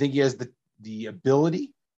think he has the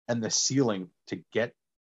ability and the ceiling to get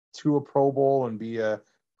to a Pro Bowl and be a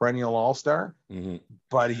perennial All-Star,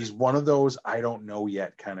 but he's one of those I don't know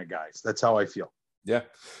yet kind of guys. That's how I feel. Yeah,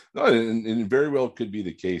 no, and very well could be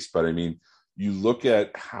the case. But I mean, you look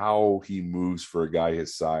at how he moves for a guy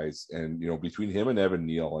his size, and between him and Evan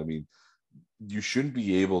Neal, I mean, you shouldn't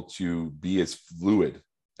be able to be as fluid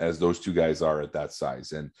as those two guys are at that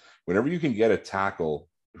size. And whenever you can get a tackle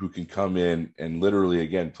who can come in and literally,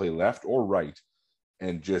 again, play left or right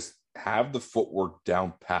and just have the footwork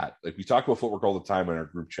down pat. Like we talk about footwork all the time in our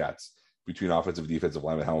group chats between offensive and defensive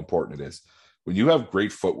linemen, how important it is. When you have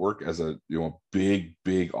great footwork as a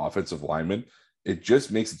big offensive lineman, it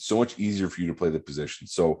just makes it so much easier for you to play the position.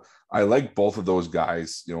 So I like both of those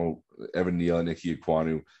guys, Evan Neal and Nicky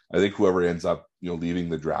Ekwonu. I think whoever ends up, leaving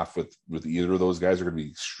the draft with either of those guys are going to be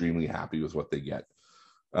extremely happy with what they get.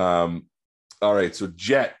 All right. So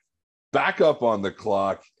Jet, back up on the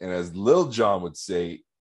clock. And as Lil Jon would say,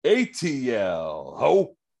 ATL.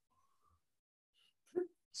 Ho.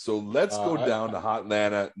 So let's go down to Hot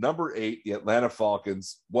Atlanta. Number 8, the Atlanta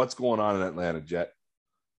Falcons. What's going on in Atlanta, Jet?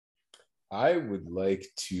 I would like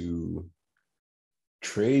to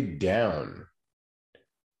trade down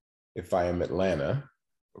if I am Atlanta.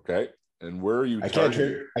 Okay. And where are you? I can't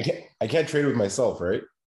trade with myself, right?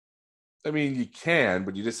 I mean, you can,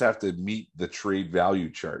 but you just have to meet the trade value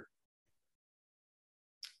chart.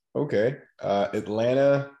 Okay.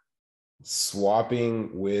 Atlanta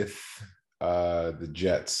swapping with the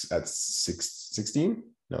Jets at 16?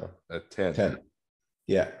 No. At 10. 10.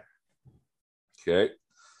 Yeah. Okay.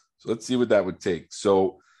 So let's see what that would take.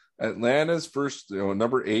 So Atlanta's first,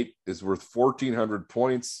 number 8 is worth 1,400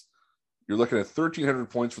 points. You're looking at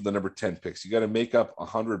 1,300 points for the number 10 picks. You got to make up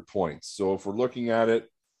 100 points. So if we're looking at it,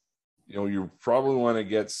 you probably want to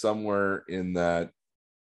get somewhere in that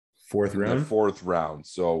fourth round.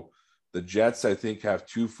 So the Jets, I think, have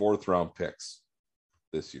 2 fourth-round picks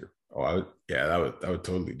this year. Oh, that would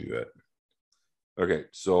totally do that. Okay,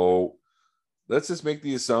 so let's just make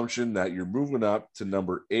the assumption that you're moving up to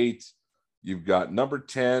number 8. You've got number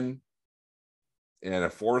 10 and a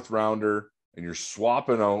 4th rounder, and you're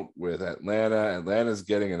swapping out with Atlanta. Atlanta's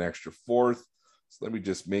getting an extra 4th. So let me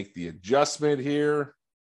just make the adjustment here.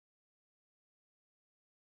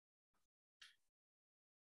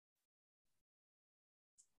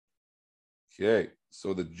 Okay,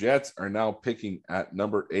 so the Jets are now picking at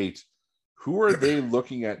number 8. Who are they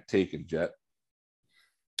looking at taking, Jet?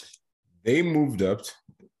 They moved up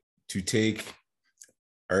to take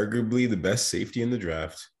arguably the best safety in the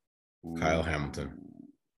draft, Kyle Hamilton.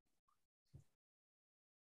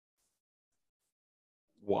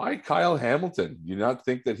 Why Kyle Hamilton? You not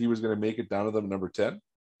think that he was going to make it down to them number 10?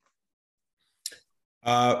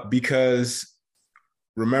 Because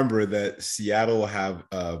remember that Seattle have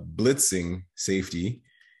a blitzing safety.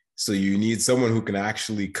 So you need someone who can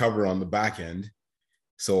actually cover on the back end.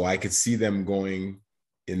 So I could see them going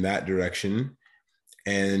in that direction.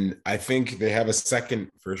 And I think they have a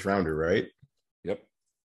second first rounder, right? Yep.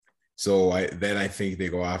 So I think they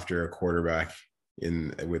go after a quarterback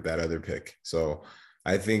with that other pick. So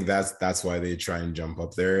I think that's why they try and jump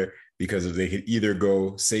up there, because if they could either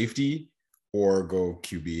go safety or go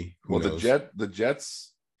QB. Well, the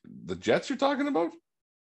Jets you're talking about?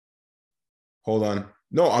 Hold on.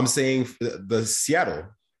 No, I'm saying the Seattle.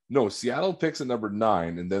 No, Seattle picks at number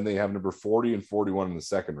 9, and then they have number 40 and 41 in the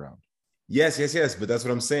second round. Yes. But that's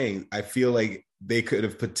what I'm saying. I feel like they could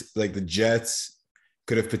have the Jets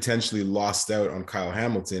could have potentially lost out on Kyle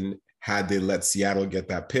Hamilton had they let Seattle get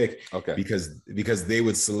that pick. Okay. Because they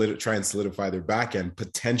would try and solidify their back end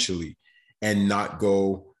potentially and not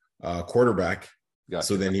go quarterback. Gotcha.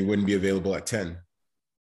 So then he wouldn't be available at 10.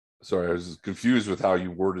 Sorry, I was confused with how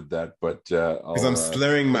you worded that, but because I'm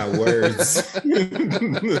slurring my words.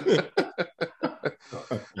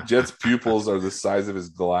 Jet's pupils are the size of his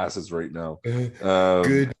glasses right now.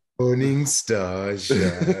 Good morning, starshine.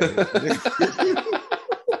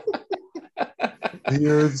 The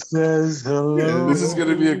earth says hello. This is going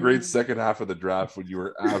to be a great second half of the draft when you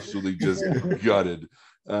were absolutely just gutted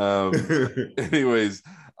Anyways,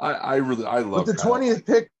 I love With the Kyle. 20th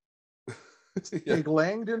pick, Yeah. take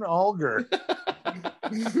Langdon Alger.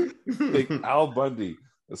 Take Al Bundy,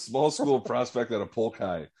 a small school prospect out of Polk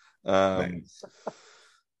High. Nice.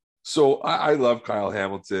 So I love Kyle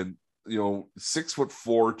Hamilton. 6'4",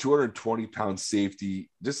 220-pound safety,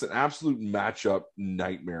 just an absolute matchup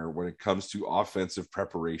nightmare when it comes to offensive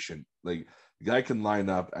preparation. Like, the guy can line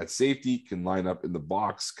up at safety, can line up in the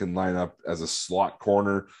box, can line up as a slot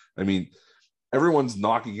corner. I mean, everyone's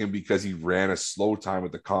knocking him because he ran a slow time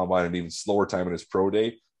at the combine and even slower time in his pro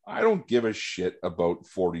day. I don't give a shit about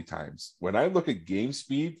 40 times. When I look at game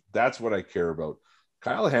speed, that's what I care about.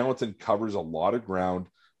 Kyle Hamilton covers a lot of ground.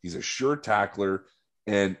 He's a sure tackler.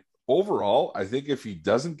 And overall, I think if he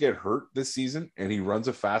doesn't get hurt this season and he runs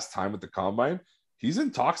a fast time at the combine, he's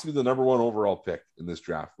in talks to be the number one overall pick in this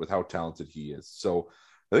draft with how talented he is. So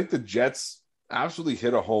I think the Jets absolutely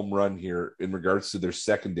hit a home run here in regards to their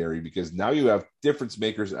secondary, because now you have difference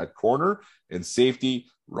makers at corner and safety.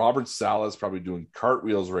 Robert Saleh is probably doing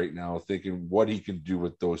cartwheels right now, thinking what he can do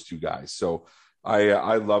with those two guys. So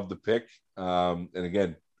I love the pick. And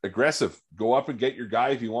again, aggressive. Go up and get your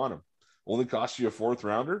guy if you want him. Only cost you a 4th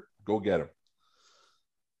rounder. Go get him.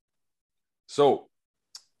 So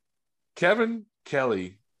Kevin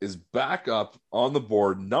Kelly is back up on the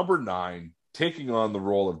board, number 9, taking on the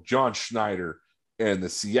role of John Schneider and the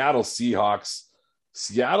Seattle Seahawks.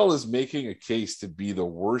 Seattle is making a case to be the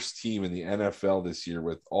worst team in the NFL this year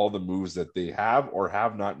with all the moves that they have or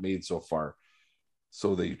have not made so far.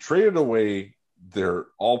 So they traded away their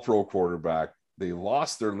all-pro quarterback. They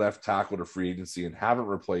lost their left tackle to free agency and haven't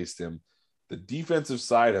replaced him. The defensive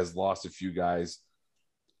side has lost a few guys.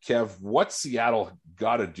 Kev, what's Seattle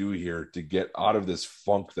got to do here to get out of this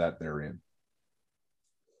funk that they're in?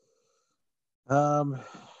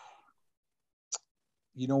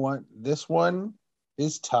 You know what? This one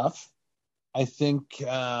is tough. I think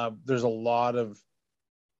there's a lot of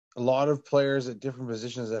players at different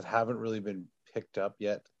positions that haven't really been picked up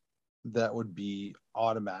yet. That would be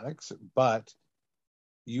automatics, but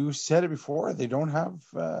you said it before. They don't have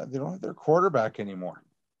their quarterback anymore.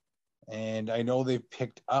 And I know they've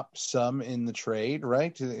picked up some in the trade,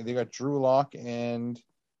 right? They got Drew Lock, and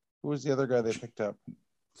who was the other guy they picked up?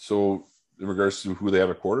 So in regards to who they have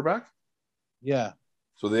a quarterback? Yeah.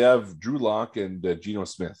 So they have Drew Lock and Geno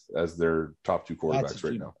Smith as their top 2 quarterbacks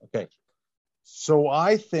right now. Okay. So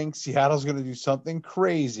I think Seattle's going to do something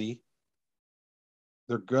crazy.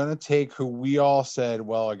 They're going to take who we all said,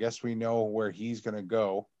 well, I guess we know where he's going to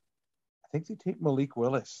go. I think they take Malik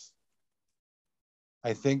Willis.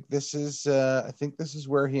 I think this is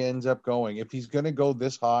where he ends up going. If he's going to go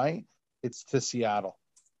this high, it's to Seattle.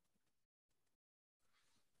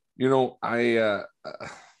 I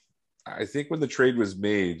think when the trade was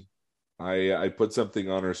made, I put something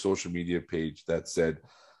on our social media page that said,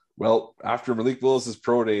 well, after Malik Willis's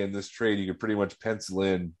pro day in this trade, you could pretty much pencil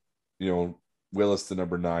in, Willis to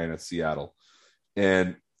number 9 at Seattle.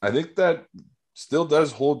 And I think that still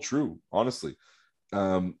does hold true, honestly.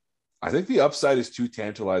 I think the upside is too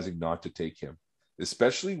tantalizing not to take him,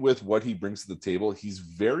 especially with what he brings to the table. He's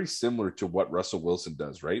very similar to what Russell Wilson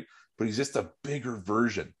does, right? But he's just a bigger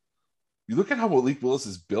version. You look at how Malik Willis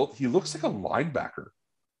is built, he looks like a linebacker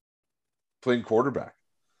playing quarterback.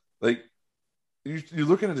 Like, you're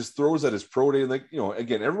looking at his throws at his pro day, and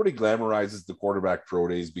again, everybody glamorizes the quarterback pro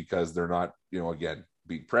days because they're not, again,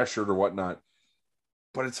 being pressured or whatnot.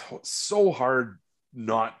 But it's so hard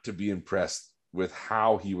not to be impressed with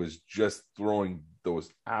how he was just throwing those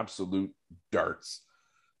absolute darts.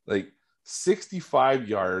 Like 65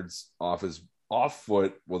 yards off his off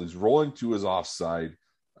foot while he's rolling to his offside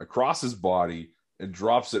across his body and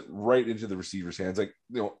drops it right into the receiver's hands. Like,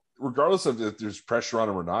 regardless of if there's pressure on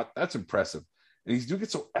him or not, that's impressive. And he's doing it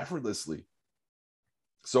so effortlessly.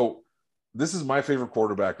 So this is my favorite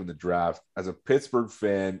quarterback in the draft. As a Pittsburgh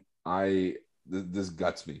fan, this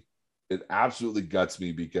guts me. It absolutely guts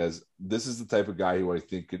me, because this is the type of guy who I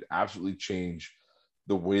think could absolutely change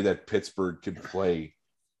the way that Pittsburgh can play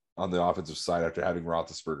on the offensive side after having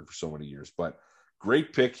Roethlisberger for so many years. But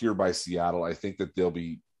great pick here by Seattle. I think that they'll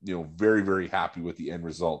be, very, very happy with the end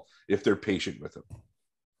result if they're patient with him.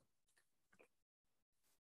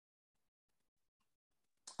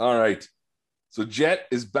 All right. So Jet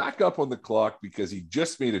is back up on the clock because he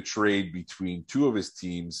just made a trade between 2 of his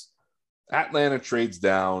teams. Atlanta trades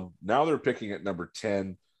down. Now they're picking at number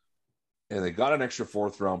 10, and they got an extra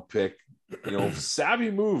 4th round pick. Savvy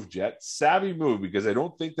move, Jet. Savvy move, because I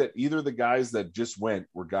don't think that either of the guys that just went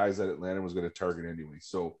were guys that Atlanta was going to target anyway.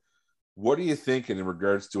 So what are you thinking in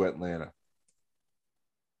regards to Atlanta?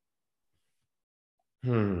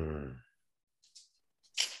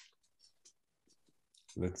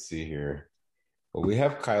 let's see here. Well, we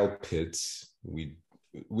have Kyle Pitts. We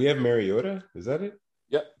have Mariota. Is that it?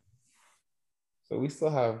 Yep. So we still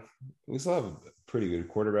have a pretty good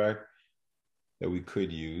quarterback that we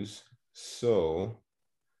could use. So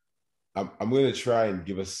I'm going to try and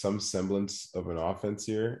give us some semblance of an offense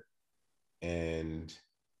here. And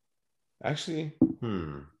actually,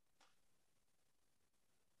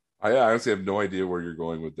 I honestly have no idea where you're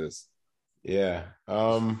going with this. yeah.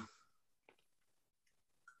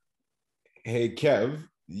 Hey Kev,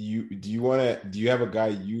 do you have a guy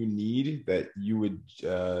you need that you would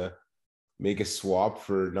make a swap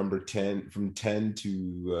for number 10 from 10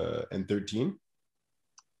 to and 13?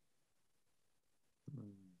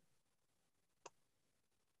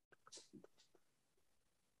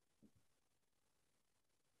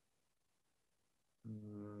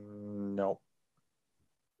 No.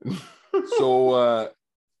 So,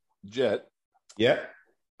 Jet, Yeah.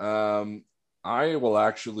 I will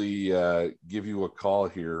actually give you a call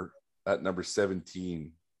here at number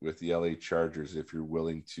 17 with the LA Chargers if you're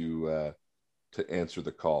willing to answer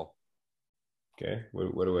the call. Okay.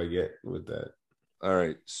 What do I get with that? All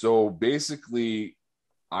right. So basically,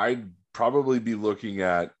 I'd probably be looking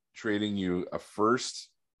at trading you a first.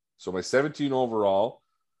 So my 17 overall,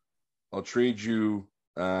 I'll trade you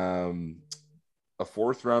a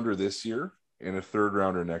fourth rounder this year and a third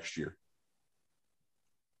rounder next year.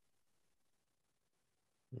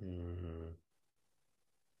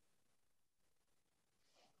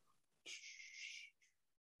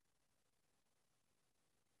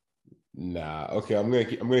 Nah. Okay. I'm gonna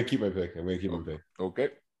keep my pick. I'm gonna keep my pick. Okay.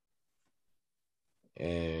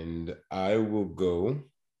 And I will go.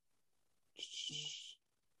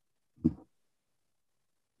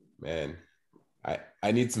 Man,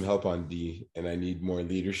 I need some help on D, and I need more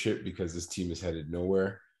leadership because this team is headed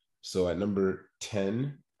nowhere. So at number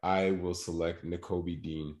 10, I will select Nakobe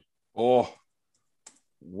Dean. Oh,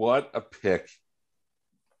 what a pick.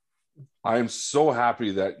 I am so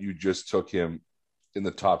happy that you just took him in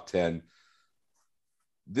the top 10.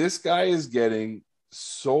 This guy is getting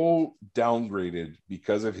so downgraded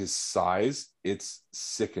because of his size. It's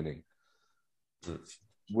sickening.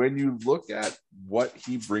 When you look at what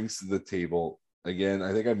he brings to the table, again,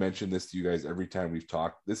 I think I mentioned this to you guys every time we've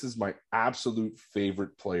talked. This is my absolute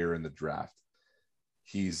favorite player in the draft.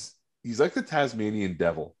 He's like the Tasmanian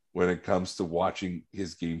devil when it comes to watching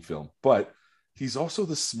his game film, but he's also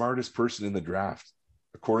the smartest person in the draft,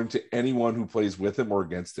 according to anyone who plays with him or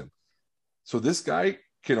against him. So this guy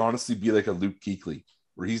can honestly be like a Luke Kuechly,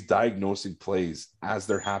 where he's diagnosing plays as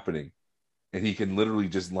they're happening, and he can literally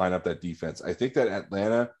just line up that defense. I think that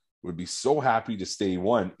Atlanta would be so happy to stay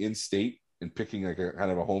in state and picking like a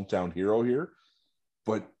kind of a hometown hero here.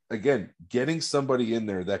 But again, getting somebody in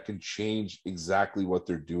there that can change exactly what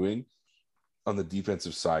they're doing on the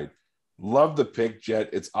defensive side. Love the pick, Jet.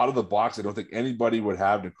 It's out of the box. I don't think anybody would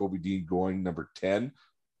have Nakobe Dean going number 10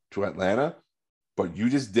 to Atlanta, but you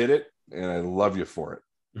just did it, and I love you for it.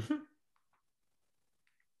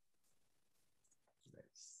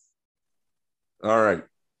 All right.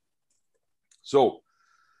 So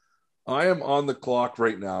I am on the clock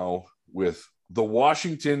right now with the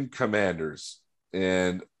Washington Commanders.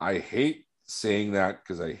 And I hate saying that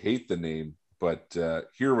because I hate the name, but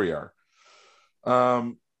here we are.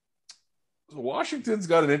 Washington's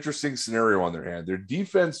got an interesting scenario on their hand. Their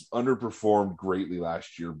defense underperformed greatly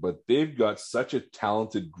last year, but they've got such a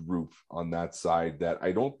talented group on that side that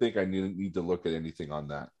I don't think I need to look at anything on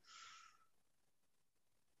that.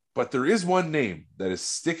 But there is one name that is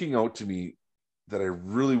sticking out to me that I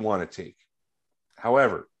really want to take.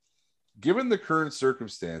 However, given the current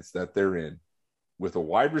circumstance that they're in, with a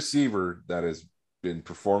wide receiver that has been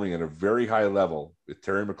performing at a very high level with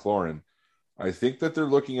Terry McLaurin, I think that they're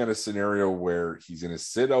looking at a scenario where he's going to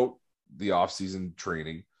sit out the offseason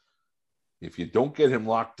training. If you don't get him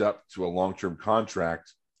locked up to a long-term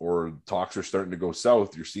contract or talks are starting to go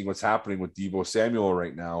south, you're seeing what's happening with Deebo Samuel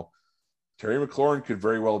right now. Terry McLaurin could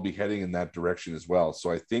very well be heading in that direction as well.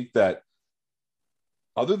 So I think that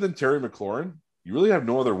other than Terry McLaurin, you really have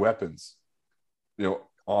no other weapons,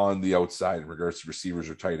 on the outside in regards to receivers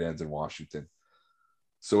or tight ends in Washington.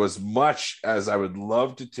 So as much as I would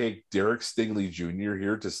love to take Derek Stingley Jr.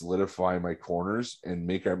 here to solidify my corners and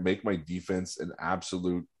make my defense an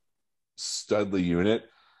absolute studly unit,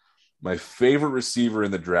 my favorite receiver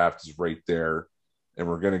in the draft is right there. And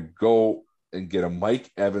we're going to go and get a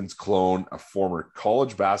Mike Evans clone, a former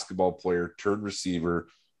college basketball player turned receiver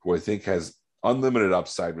who I think has unlimited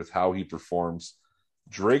upside with how he performs.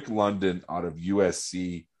 Drake London out of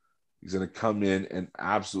USC. He's going to come in and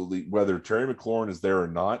absolutely, whether Terry McLaurin is there or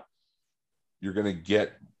not, you're going to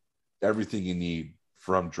get everything you need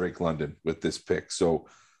from Drake London with this pick. So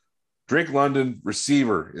Drake London,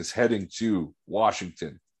 receiver, is heading to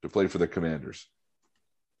Washington to play for the Commanders.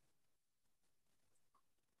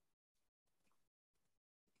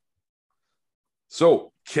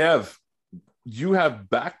 So, Kev, you have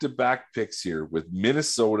back-to-back picks here with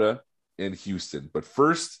Minnesota and Houston. But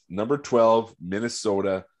first, number 12,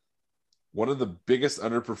 Minnesota, one of the biggest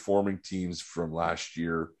underperforming teams from last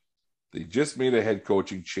year. They just made a head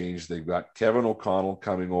coaching change. They've got Kevin O'Connell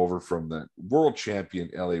coming over from the world champion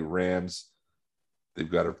LA Rams.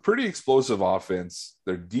 They've got a pretty explosive offense.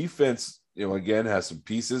 Their defense, again, has some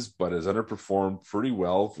pieces, but has underperformed pretty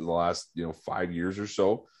well for the last, 5 years or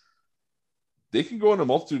so. They can go in a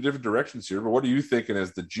multitude of different directions here, but what are you thinking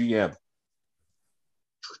as the GM?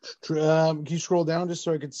 Can you scroll down just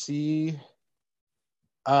so I could see?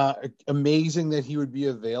 Amazing that he would be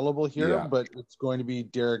available here, but it's going to be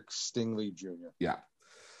Derek Stingley Jr. Yeah.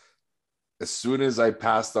 As soon as I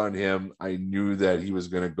passed on him, I knew that he was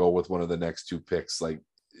going to go with one of the next two picks. Like,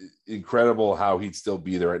 incredible how he'd still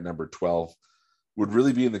be there at number 12. Would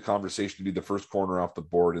really be in the conversation to be the first corner off the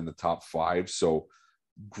board in the top 5. So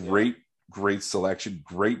great selection,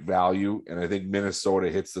 great value. And I think Minnesota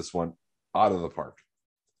hits this one out of the park.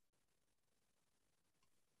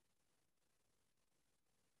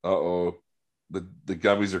 Uh-oh. The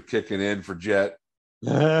gummies are kicking in for Jet.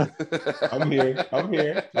 I'm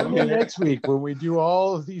here. Next week when we do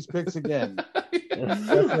all of these picks again.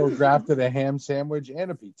 We'll drafted a ham sandwich and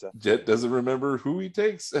a pizza. Jet doesn't remember who he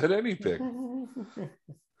takes at any pick.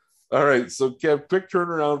 All right, so Kev, quick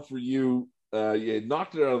turnaround for you. You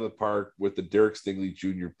knocked it out of the park with the Derek Stingley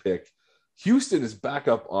Jr. pick. Houston is back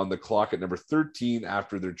up on the clock at number 13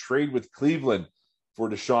 after their trade with Cleveland for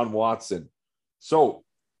Deshaun Watson. So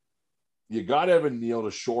you got Evan Neal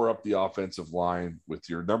to shore up the offensive line with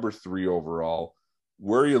your number 3 overall.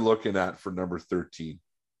 Where are you looking at for number 13?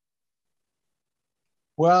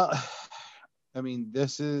 Well, I mean,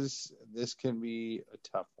 this can be a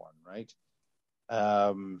tough one, right?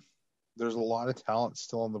 There's a lot of talent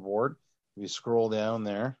still on the board. If you scroll down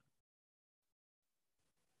there,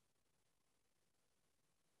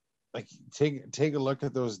 like take a look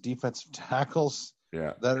at those defensive tackles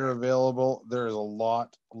that are available. There's a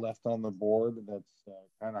lot left on the board that's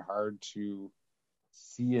kind of hard to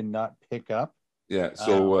see and not pick up. Yeah.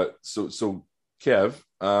 So Kev,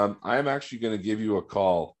 I'm actually going to give you a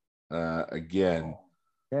call again.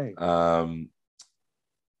 Okay.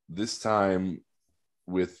 This time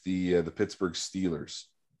with the Pittsburgh Steelers.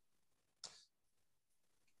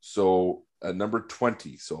 So at number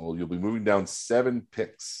 20, so you'll be moving down 7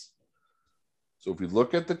 picks. So if you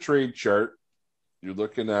look at the trade chart, you're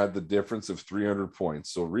looking at the difference of 300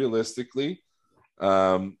 points. So realistically,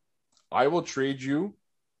 I will trade you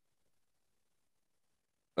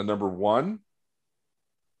a number 1,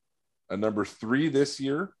 a number 3 this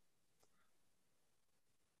year,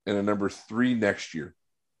 and a number 3 next year.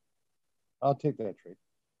 I'll take that trade.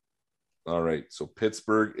 All right. So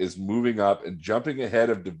Pittsburgh is moving up and jumping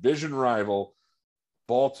ahead of division rival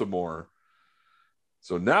Baltimore.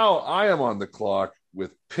 So now I am on the clock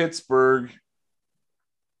with Pittsburgh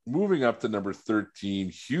moving up to number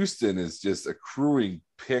 13. Houston is just accruing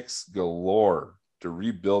picks galore to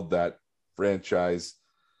rebuild that franchise.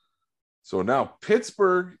 So now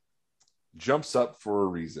Pittsburgh jumps up for a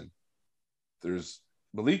reason. There's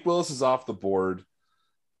Malik Willis is off the board.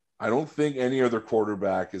 I don't think any other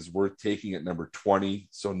quarterback is worth taking at number 20.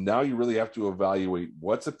 So now you really have to evaluate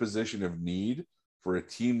what's a position of need for a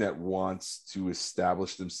team that wants to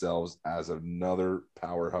establish themselves as another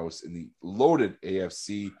powerhouse in the loaded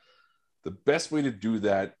AFC. The best way to do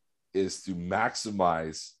that is to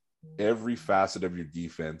maximize every facet of your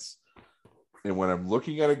defense. And when I'm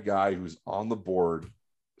looking at a guy who's on the board,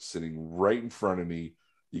 sitting right in front of me,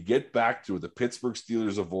 you get back to the Pittsburgh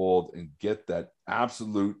Steelers of old and get that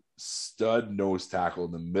absolute stud nose tackle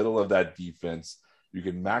in the middle of that defense. You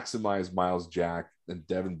can maximize Myles Jack and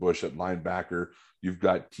Devin Bush at linebacker. You've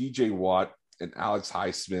got TJ Watt and Alex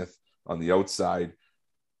Highsmith on the outside.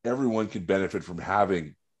 Everyone can benefit from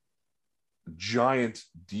having a giant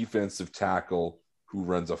defensive tackle who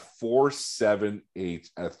runs a 4.78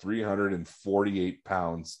 at 348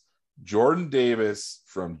 pounds. Jordan Davis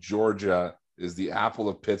from Georgia is the apple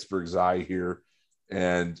of Pittsburgh's eye here.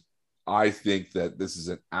 And I think that this is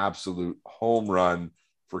an absolute home run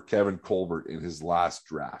for Kevin Colbert in his last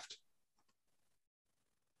draft.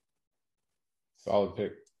 Solid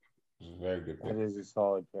pick. Very good pick. That is a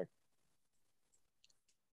solid pick.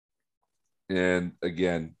 And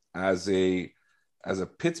again, as a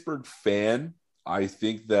Pittsburgh fan, I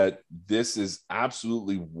think that this is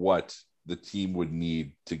absolutely what the team would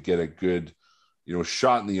need to get a good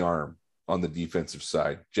shot in the arm on the defensive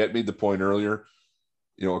side. Jet made the point earlier,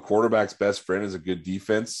 a quarterback's best friend is a good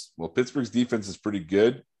defense. Well, Pittsburgh's defense is pretty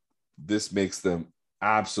good. This makes them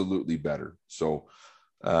absolutely better. So,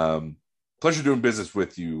 pleasure doing business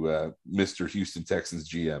with you, Mr. Houston Texans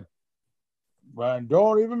GM. Well,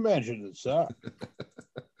 don't even mention it, sir.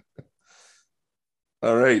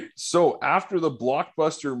 All right. So after the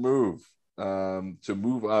blockbuster move to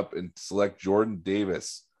move up and select Jordan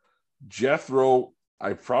Davis, Jethro,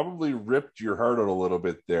 I probably ripped your heart out a little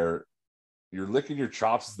bit there. You're licking your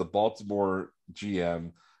chops as the Baltimore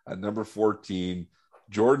GM at number 14.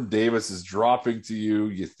 Jordan Davis is dropping to you.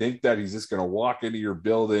 You think that he's just going to walk into your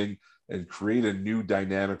building and create a new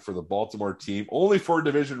dynamic for the Baltimore team, only for a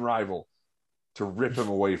division rival to rip him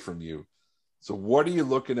away from you. So what are you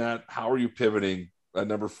looking at? How are you pivoting at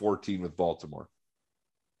number 14 with Baltimore?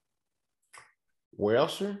 Well,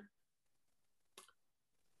 sir,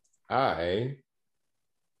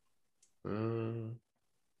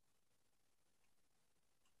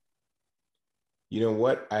 you know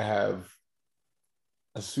what? I have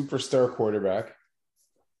a superstar quarterback.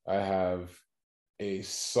 I have a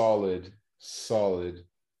solid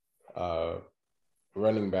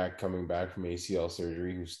running back coming back from ACL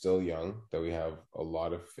surgery who's still young, that we have a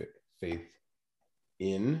lot of faith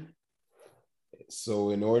in.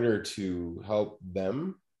 So in order to help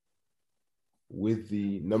them with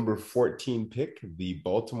the number 14 pick, the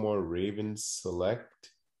Baltimore Ravens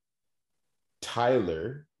select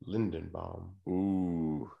Tyler Linderbaum.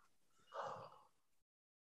 Ooh.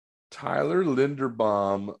 Tyler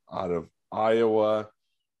Linderbaum out of Iowa.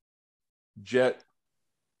 Jet,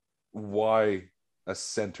 why a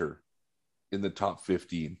center in the top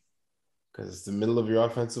 15? Because it's the middle of your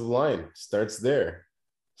offensive line. Starts there.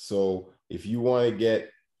 So if you want to get,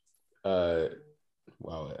 I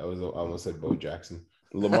almost said Bo Jackson,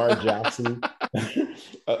 Lamar Jackson,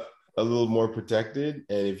 a little more protected.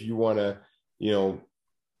 And if you want to,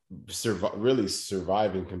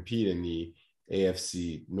 survive and compete in the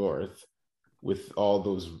AFC North with all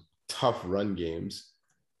those tough run games,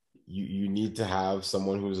 you need to have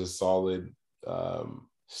someone who's a solid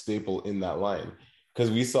staple in that line. Because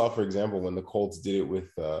we saw, for example, when the Colts did it with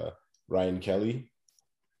Ryan Kelly,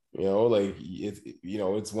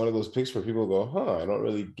 it's one of those picks where people go, I don't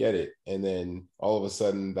really get it. And then all of a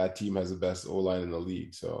sudden that team has the best O-line in the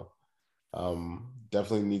league. So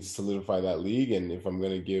definitely need to solidify that league. And if I'm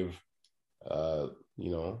going to give,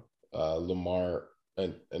 Lamar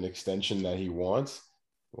an extension that he wants,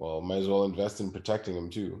 well, might as well invest in protecting him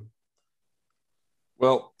too.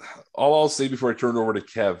 Well, all I'll say before I turn it over to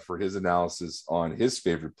Kev for his analysis on his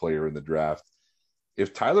favorite player in the draft,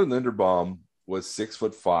 if Tyler Linderbaum was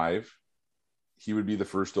 6'5", he would be the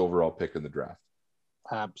first overall pick in the draft.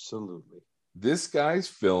 Absolutely. This guy's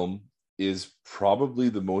film is probably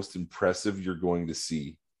the most impressive you're going to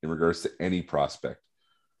see in regards to any prospect.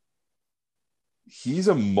 He's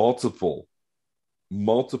a multiple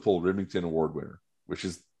Remington Award winner, which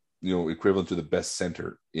is, equivalent to the best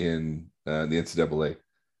center in the NCAA.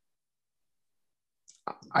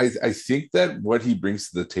 I think that what he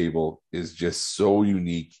brings to the table is just so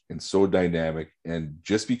unique and so dynamic. And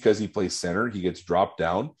just because he plays center, he gets dropped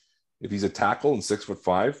down. If he's a tackle and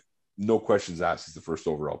 6'5", no questions asked, he's the first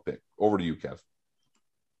overall pick. Over to you, Kev.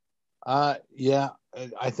 Yeah,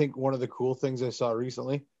 I think one of the cool things I saw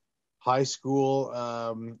recently, high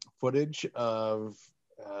school footage of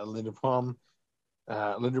Linderbaum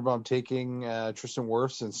taking Tristan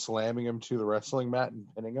Wirfs and slamming him to the wrestling mat and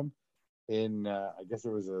pinning him in, I guess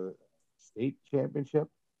it was a state championship.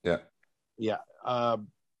 Yeah.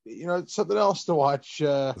 It's something else to watch.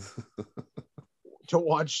 To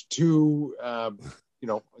watch two.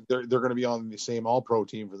 They're going to be on the same All-Pro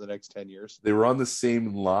team for the next 10 years. They were on the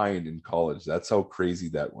same line in college. That's how crazy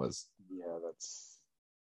that was. Yeah, that's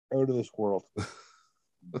out of this world.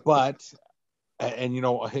 But. And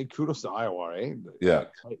hey, kudos to Iowa, eh? Yeah.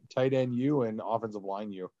 Tight end U and offensive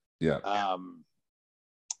line U. Yeah. I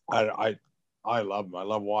love him. I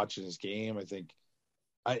love watching his game. I think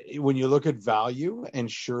when you look at value and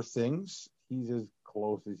sure things, he's as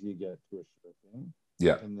close as you get to a sure thing.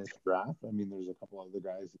 Yeah. In this draft, I mean, there's a couple other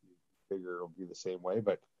guys that you figure will be the same way,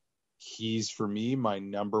 but he's for me my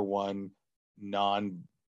number one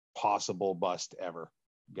non-possible bust ever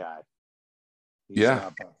guy. He's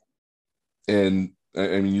And I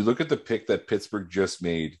mean, you look at the pick that Pittsburgh just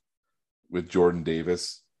made with Jordan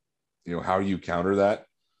Davis, how do you counter that?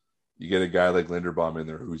 You get a guy like Linderbaum in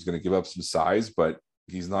there who's going to give up some size, but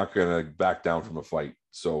he's not going to back down from a fight.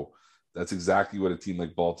 So that's exactly what a team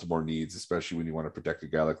like Baltimore needs, especially when you want to protect a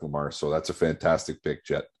guy like Lamar. So that's a fantastic pick,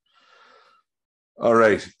 Jet. All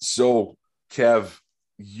right. So Kev,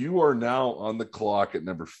 you are now on the clock at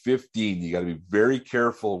number 15. You got to be very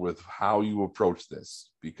careful with how you approach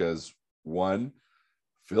this because, one,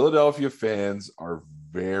 Philadelphia fans are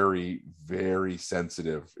very, very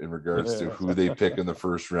sensitive in regards to who they pick in the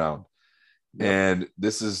first round. Yep. And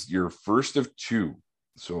this is your first of two.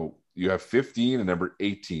 So you have 15 and number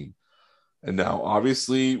 18. And now,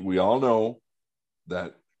 obviously, we all know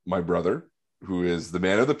that my brother, who is the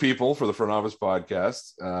man of the people for the Front Office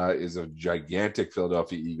podcast, is a gigantic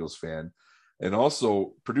Philadelphia Eagles fan. And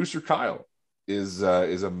also producer Kyle is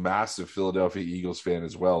a massive Philadelphia Eagles fan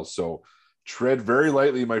as well. So tread very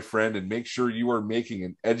lightly, my friend, and make sure you are making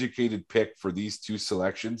an educated pick for these two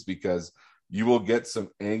selections because you will get some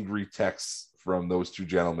angry texts from those two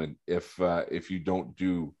gentlemen if you don't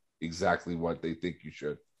do exactly what they think you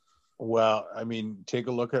should. Well, I mean, take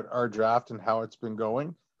a look at our draft and how it's been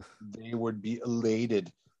going. They would be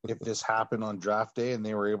elated if this happened on draft day and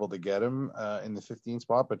they were able to get him in the 15th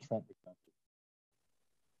spot. But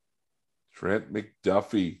Trent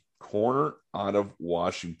McDuffie, corner out of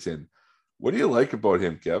Washington. What do you like about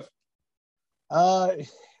him, Kev? I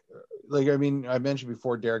mentioned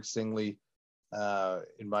before Derek Stingley,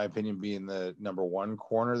 in my opinion, being the number one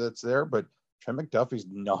corner that's there, but Trent McDuffie's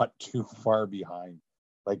not too far behind.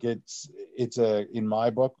 Like it's in my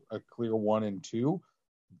book, a clear 1 and 2.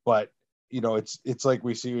 But, it's like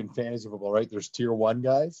we see in fantasy football, right? There's tier 1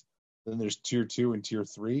 guys, then there's tier 2 and tier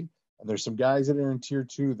 3. And there's some guys that are in tier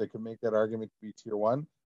 2 that can make that argument to be tier 1.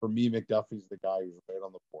 For me, McDuffie's the guy who's right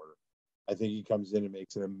on the border. I think he comes in and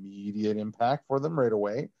makes an immediate impact for them right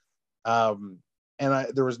away.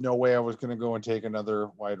 There was no way I was going to go and take another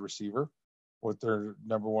wide receiver with their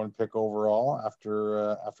number one pick overall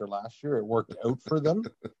after last year. It worked out for them.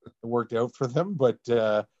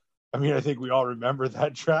 But I think we all remember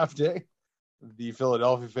that draft day. The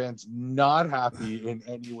Philadelphia fans not happy in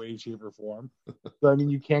any way, shape, or form. So,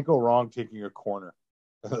 you can't go wrong taking a corner.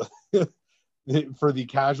 For the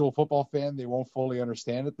casual football fan, they won't fully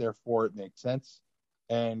understand it. Therefore, it makes sense.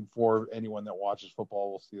 And for anyone that watches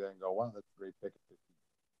football, will see that and go, wow, that's a great pick.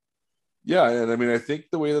 Yeah, and I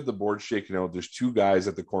think the way that the board's shaking out, there's two guys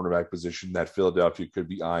at the cornerback position that Philadelphia could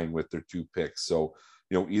be eyeing with their two picks. So,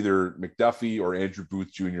 either McDuffie or Andrew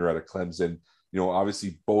Booth Jr. out of Clemson.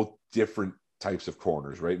 Obviously both different types of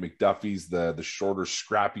corners, right? McDuffie's the shorter,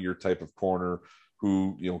 scrappier type of corner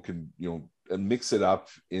who can mix it up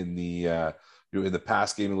in the in the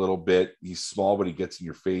pass game a little bit. He's small, but he gets in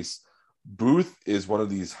your face. Booth is one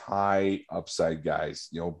of these high upside guys,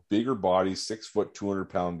 bigger body, 6 foot,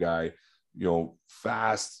 200-pound guy,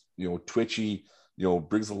 fast, twitchy,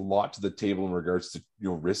 brings a lot to the table in regards to,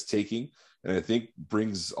 risk taking. And I think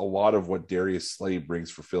brings a lot of what Darius Slay brings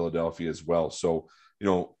for Philadelphia as well. So,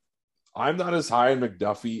 I'm not as high on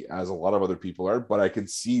McDuffie as a lot of other people are, but I can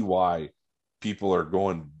see why people are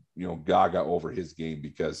going, gaga over his game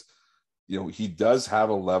because, he does have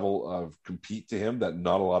a level of compete to him that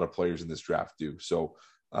not a lot of players in this draft do. So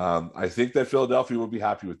I think that Philadelphia will be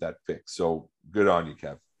happy with that pick. So good on you,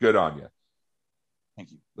 Kev. Good on you.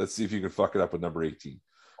 Thank you. Let's see if you can fuck it up with number 18.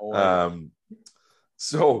 Oh,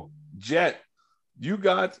 so Jet, you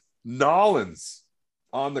got Nollins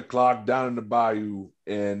on the clock down in the Bayou,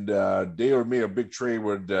 and they made a big trade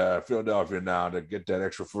with Philadelphia now to get that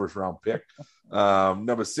extra first round pick.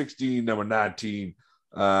 Number 16, number 19.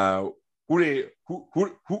 Who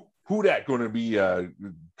that going to be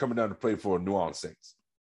coming down to play for New Orleans Saints?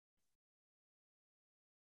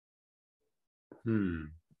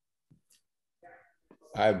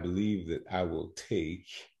 I believe that I will take.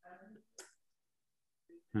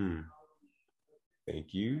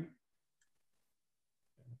 Thank you.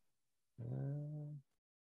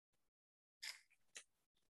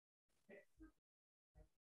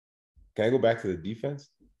 Can I go back to the defense?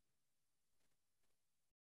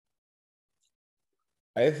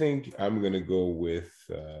 I think I'm going to go with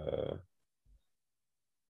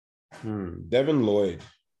Devin Lloyd.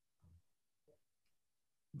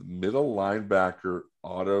 The middle linebacker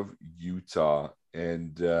out of Utah.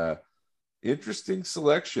 And interesting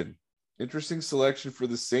selection for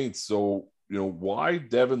the Saints. So, why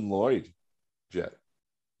Devin Lloyd, Jet?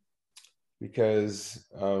 Because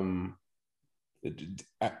I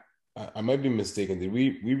might be mistaken. Did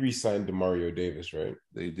we re-signed Demario Davis, right?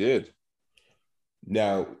 They did.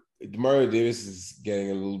 Now, Demario Davis is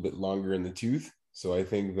getting a little bit longer in the tooth, so I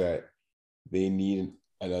think that they need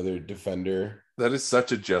another defender. That is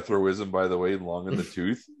such a Jethroism, by the way, long in the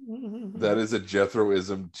tooth. That is a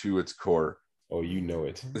Jethroism to its core. Oh, you know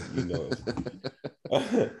it.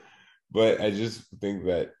 But I just think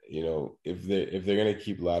that, if they're gonna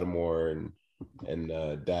keep Lattimore and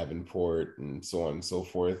Davenport and so on and so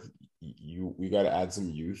forth, we got to add some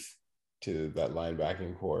youth to that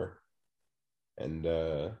linebacking core, and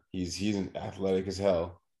he's athletic as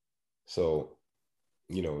hell. So,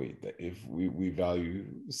 if we value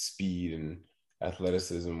speed and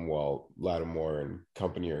athleticism while Lattimore and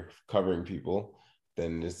company are covering people,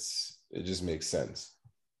 then it just makes sense.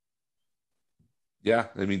 Yeah,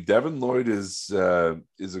 I mean Devin Lloyd is a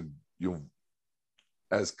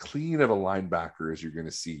as clean of a linebacker as you're going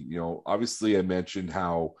to see. Obviously I mentioned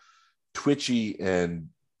how twitchy and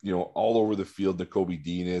all over the field Nakobe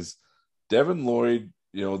Dean is. Devin Lloyd,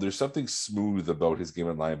 there's something smooth about his game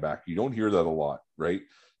at linebacker. You don't hear that a lot, right?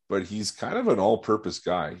 But he's kind of an all-purpose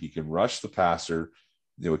guy. He can rush the passer,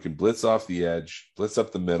 he can blitz off the edge, blitz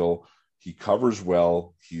up the middle. He covers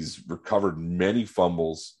well. He's recovered many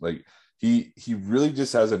fumbles. Like he really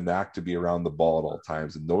just has a knack to be around the ball at all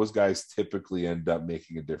times. And those guys typically end up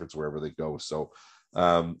making a difference wherever they go. So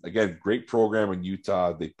again, great program in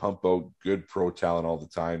Utah. They pump out good pro talent all the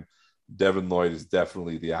time. Devin Lloyd is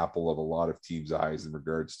definitely the apple of a lot of teams' eyes in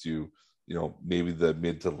regards to, maybe the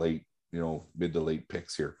mid to late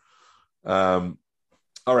picks here. All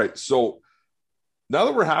right. So now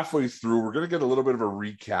that we're halfway through, we're going to get a little bit of a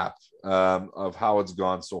recap of how it's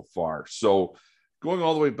gone so far. So going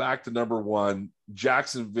all the way back to number 1,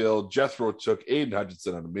 Jacksonville, Jethro took Aiden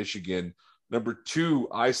Hutchinson out of Michigan. Number 2,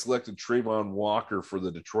 I selected Trayvon Walker for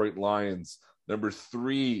the Detroit Lions. Number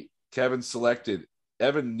 3, Kevin selected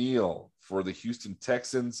Evan Neal for the Houston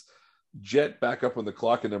Texans. Jet back up on the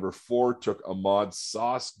clock at number 4, took Ahmad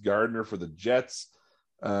Sauce Gardner for the Jets.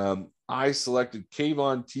 I selected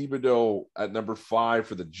Kayvon Thibodeau at number 5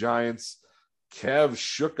 for the Giants. Kev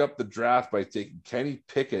shook up the draft by taking Kenny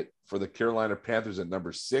Pickett for the Carolina Panthers at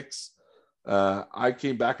number 6. I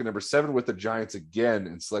came back at number 7 with the Giants again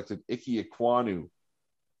and selected Ike Ekwonu.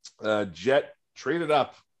 Jet traded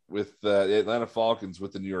up with the Atlanta Falcons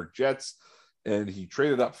with the New York Jets, and he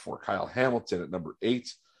traded up for Kyle Hamilton at number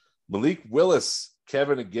 8. Malik Willis,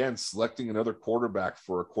 Kevin again selecting another quarterback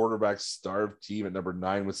for a quarterback-starved team at number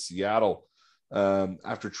 9 with Seattle.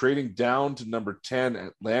 After trading down to number 10,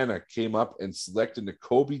 Atlanta came up and selected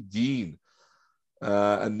Nakobe Dean.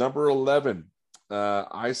 At number 11,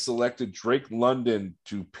 I selected Drake London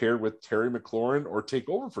to pair with Terry McLaurin or take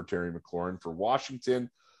over for Terry McLaurin for Washington.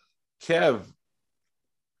 Kev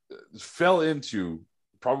fell into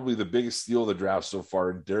probably the biggest steal of the draft so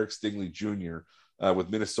far in Derek Stingley Jr. With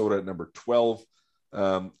Minnesota at number 12.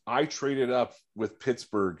 I traded up with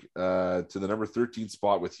Pittsburgh to the number 13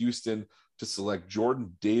 spot with Houston to select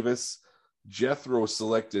Jordan Davis. Jethro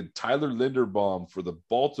selected Tyler Linderbaum for the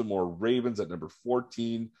Baltimore Ravens at number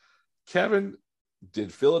 14. Kevin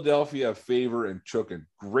did Philadelphia a favor and took a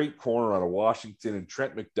great corner out of Washington and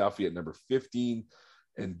Trent McDuffie at number 15.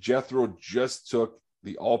 And Jethro just took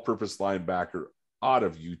the all-purpose linebacker out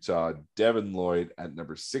of Utah, Devin Lloyd, at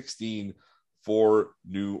number 16 for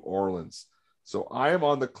New Orleans. So I am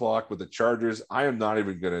on the clock with the Chargers. I am not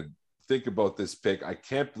even going to think about this pick. I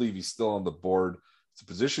can't believe he's still on the board. It's a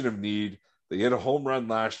position of need. They hit a home run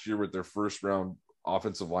last year with their first round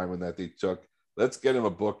offensive lineman that they took. Let's get him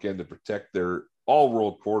a bookend to protect their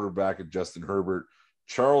all-world quarterback and Justin Herbert.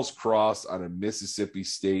 Charles Cross out of Mississippi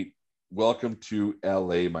State. Welcome to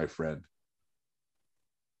LA, my friend.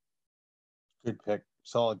 Good pick.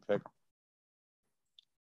 Solid pick.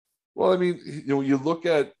 Well, I mean, you look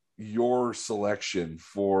at your selection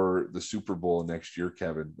for the Super Bowl next year,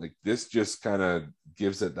 Kevin, like this just kind of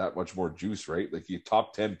gives it that much more juice, right? Like you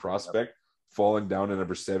top 10 prospect falling down to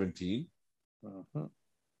number 17. Mm-hmm.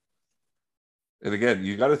 And again,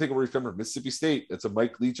 you got to think of where he's coming from. Mississippi State. It's a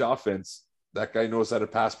Mike Leach offense. That guy knows how to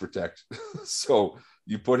pass protect. So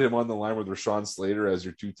you put him on the line with Rashawn Slater as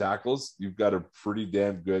your 2 tackles. You've got a pretty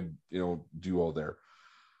damn good, duo there.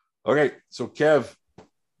 Okay. So Kev,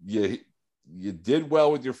 you did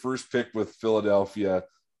well with your first pick with Philadelphia.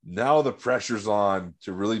 Now the pressure's on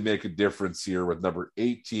to really make a difference here with number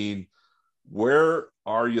 18. Where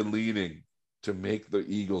are you leaning to make the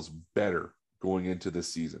Eagles better going into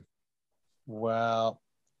this season? Well,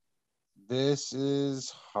 this is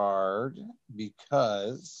hard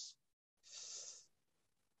because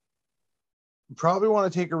you probably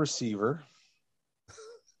want to take a receiver.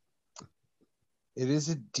 It is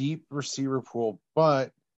a deep receiver pool,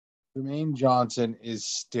 but Jermaine Johnson is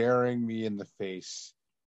staring me in the face,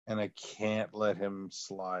 and I can't let him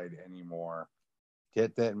slide anymore.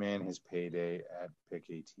 Get that man his payday at pick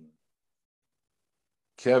 18.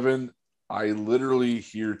 Kevin, I literally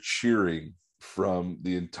hear cheering from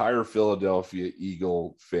the entire Philadelphia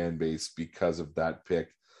Eagle fan base because of that pick.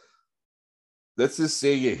 Let's just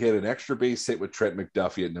say you hit an extra base hit with Trent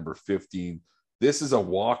McDuffie at number 15. This is a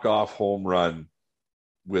walk-off home run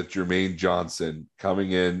with Jermaine Johnson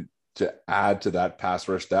coming in to add to that pass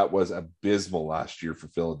rush that was abysmal last year for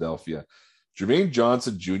Philadelphia. Jermaine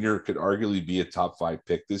Johnson Jr. could arguably be a top 5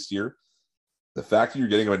 pick this year. The fact that you're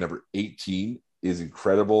getting him at number 18 is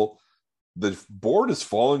incredible. The board is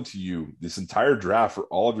falling to you this entire draft for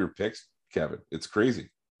all of your picks, Kevin. It's crazy.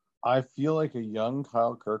 I feel like a young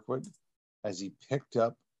Kyle Kirkwood as he picked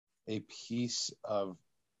up a piece of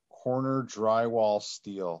corner drywall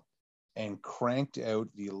steel and cranked out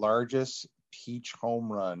the largest peach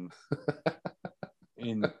home run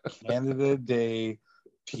in Canada Day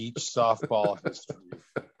peach softball history.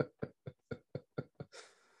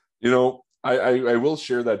 You know, I will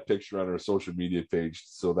share that picture on our social media page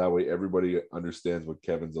so that way everybody understands what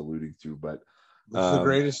Kevin's alluding to. But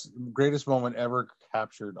it's the greatest moment ever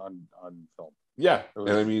captured on film. Yeah, and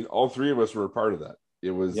I mean, all three of us were a part of that.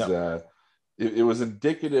 It was it was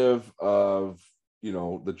indicative of, you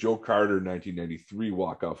know, the Joe Carter 1993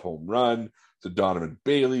 walk-off home run, to Donovan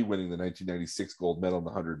Bailey winning the 1996 gold medal in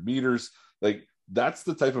the 100 meters. Like, that's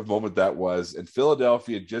the type of moment that was. And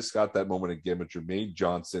Philadelphia just got that moment again with Jermaine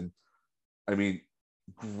Johnson. I mean,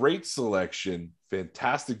 great selection,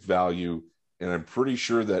 fantastic value, and I'm pretty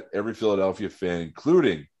sure that every Philadelphia fan,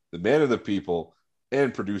 including the man of the people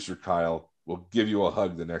and producer Kyle, will give you a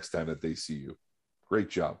hug the next time that they see you. Great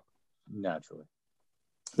job. Naturally.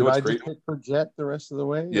 You Did I just pick for Jet the rest of the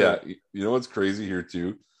way? Yeah. Or? You know what's crazy here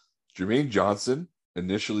too? Jermaine Johnson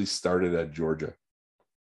initially started at Georgia.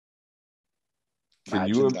 Can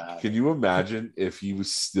you imagine if he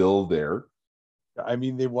was still there? I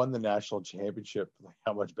mean, they won the national championship. Like,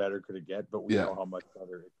 how much better could it get? But we know how much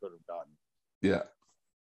better it could have gotten. Yeah.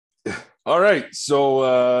 All right.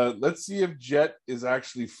 So let's see if Jet is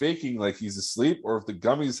actually faking like he's asleep, or if the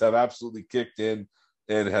gummies have absolutely kicked in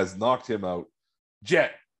and has knocked him out.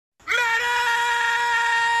 Jet.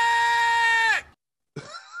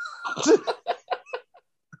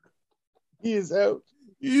 He is out.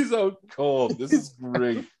 He's out cold. This is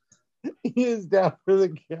great. He is down for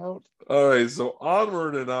the count. All right, so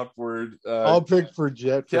onward and upward. I'll pick for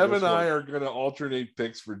Jet. Kev and I are going to alternate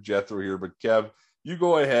picks for Jethro here, but Kev, you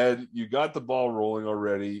go ahead. You got the ball rolling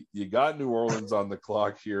already. You got New Orleans on the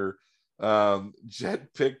clock here.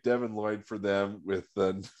 Jet picked Devin Lloyd for them with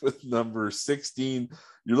number 16.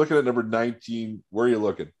 You're looking at number 19. Where are you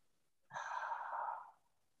looking?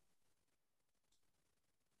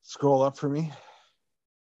 Scroll up for me.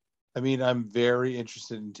 I mean, I'm very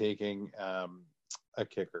interested in taking a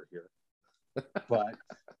kicker here, but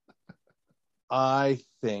I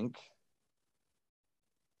think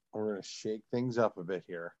we're going to shake things up a bit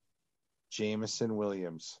here. Jameson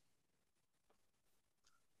Williams.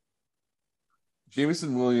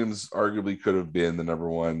 Jameson Williams arguably could have been the number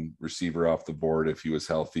 1 receiver off the board if he was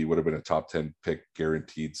healthy. Would have been a top 10 pick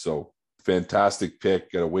guaranteed. So fantastic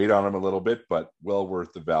pick. Got to wait on him a little bit, but well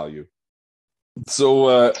worth the value.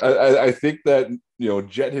 So I think that, you know,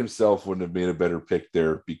 Jet himself wouldn't have made a better pick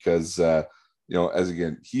there because, you know, as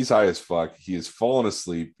again, he's high as fuck. He has fallen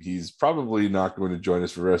asleep. He's probably not going to join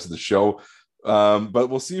us for the rest of the show. But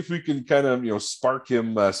we'll see if we can kind of, you know, spark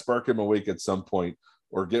him awake at some point,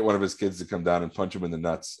 or get one of his kids to come down and punch him in the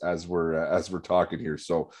nuts as we're talking here.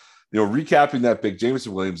 So, you know, recapping that pick,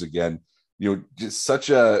 Jameson Williams again, you know, just such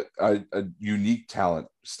a unique talent.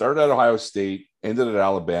 Started at Ohio State, ended at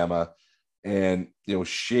Alabama. And, you know,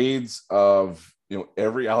 shades of, you know,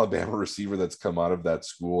 every Alabama receiver that's come out of that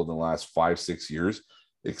school in the last 5-6 years.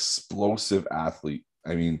 Explosive athlete.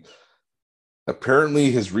 I mean, apparently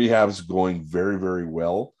his rehab's going very, very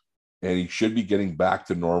well, and he should be getting back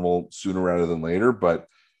to normal sooner rather than later. But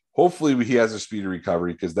hopefully he has a speedy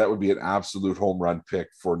recovery, because that would be an absolute home run pick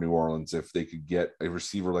for New Orleans if they could get a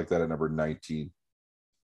receiver like that at number 19.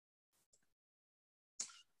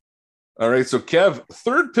 All right, so Kev,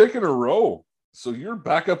 3rd pick in a row. So you're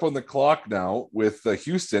back up on the clock now with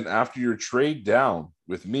Houston after your trade down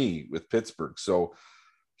with me, with Pittsburgh. So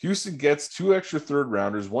Houston gets 2 extra 3rd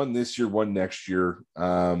rounders, 1 this year, 1 next year.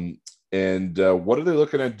 And what are they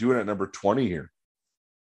looking at doing at number 20 here?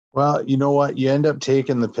 Well, you know what? You end up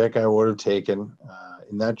taking the pick I would have taken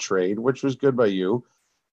in that trade, which was good by you.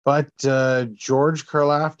 But George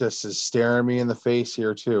Karlaftis is staring me in the face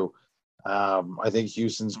here too. I think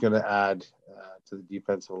Houston's going to add to the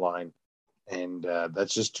defensive line, and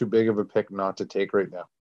that's just too big of a pick not to take right now.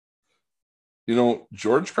 You know,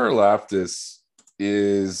 George Karlaftis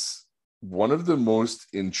is one of the most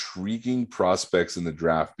intriguing prospects in the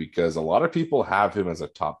draft, because a lot of people have him as a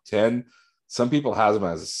top 10. Some people have him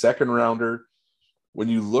as a 2nd rounder. When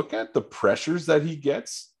you look at the pressures that he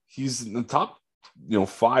gets, he's in the top, you know,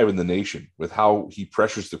 5 in the nation with how he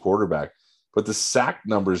pressures the quarterback. But the sack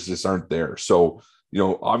numbers just aren't there. So,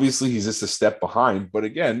 obviously he's just a step behind. But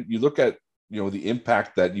again, you look at, the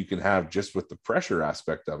impact that you can have just with the pressure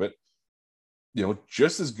aspect of it,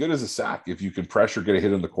 just as good as a sack if you can pressure, get a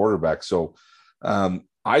hit on the quarterback. So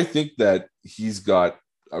I think that he's got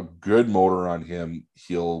a good motor on him.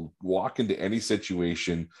 He'll walk into any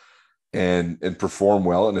situation and perform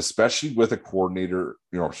well. And especially with a coordinator,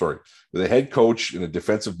 with a head coach and a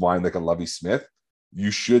defensive mind like a Lovie Smith, you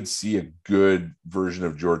should see a good version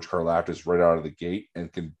of George Karlaftis right out of the gate and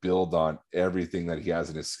can build on everything that he has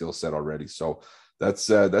in his skill set already. So that's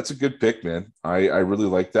a good pick, man. I really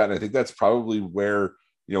like that. And I think that's probably where,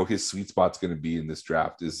 his sweet spot's going to be in this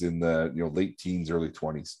draft, is in the, late teens, early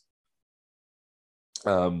 20s.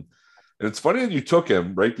 And it's funny that you took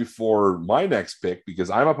him right before my next pick, because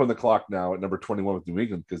I'm up on the clock now at number 21 with New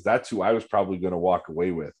England, because that's who I was probably going to walk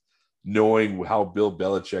away with, knowing how Bill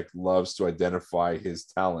Belichick loves to identify his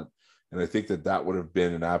talent. And I think that would have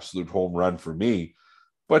been an absolute home run for me,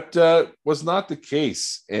 but was not the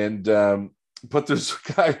case. And but there's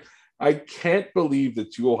a guy, I can't believe the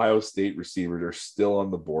 2 Ohio State receivers are still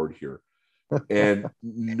on the board here. And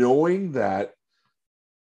knowing that,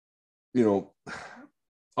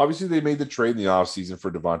 obviously they made the trade in the offseason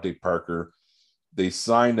for Devontae Parker. They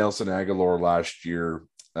signed Nelson Aguilar last year.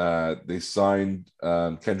 They signed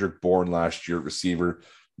Kendrick Bourne last year at receiver.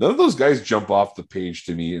 None of those guys jump off the page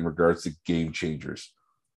to me in regards to game changers.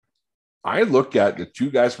 I look at the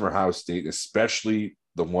 2 guys from Ohio State, especially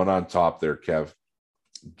the one on top there, Kev.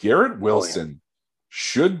 Garrett Wilson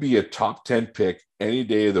should be a top 10 pick any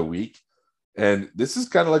day of the week. And this is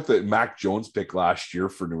kind of like the Mac Jones pick last year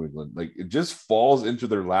for New England. Like, it just falls into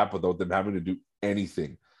their lap without them having to do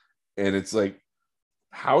anything. And it's like,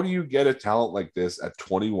 how do you get a talent like this at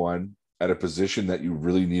 21 at a position that you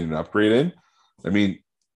really need an upgrade in? I mean,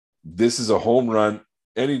 this is a home run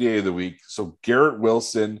any day of the week. So Garrett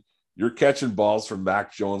Wilson, you're catching balls from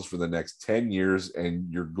Mac Jones for the next 10 years,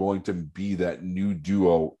 and you're going to be that new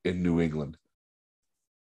duo in New England.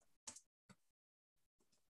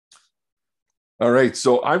 All right,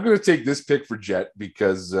 so I'm going to take this pick for Jet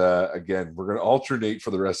because, again, we're going to alternate for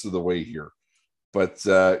the rest of the way here. But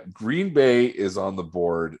Green Bay is on the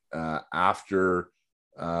board after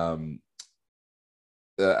the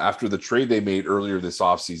trade they made earlier this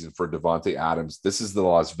offseason for Davante Adams. This is the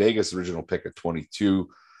Las Vegas original pick at 22.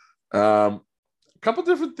 A couple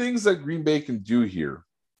different things that Green Bay can do here.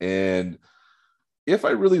 And if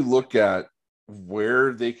I really look at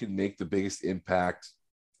where they can make the biggest impact,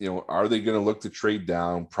 are they going to look to trade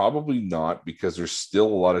down? Probably not, because there's still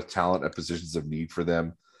a lot of talent at positions of need for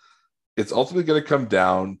them. It's ultimately going to come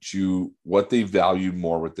down to what they value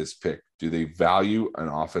more with this pick. Do they value an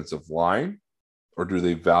offensive line, or do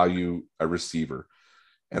they value a receiver?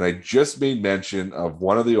 And I just made mention of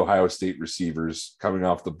one of the Ohio State receivers coming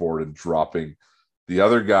off the board and dropping the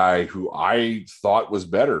other guy who I thought was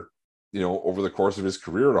better, over the course of his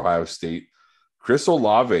career at Ohio State, Chris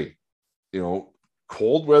Olave,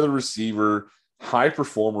 cold weather receiver, high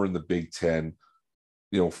performer in the Big Ten,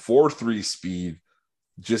 4.3 speed,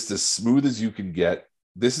 just as smooth as you can get.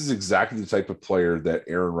 This is exactly the type of player that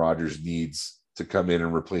Aaron Rodgers needs to come in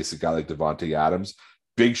and replace a guy like Davante Adams.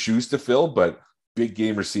 Big shoes to fill, but big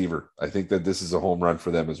game receiver. I think that this is a home run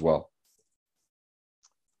for them as well.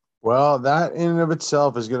 Well, that in and of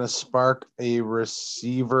itself is going to spark a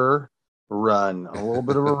receiver run, a little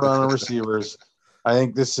bit of a run on receivers. I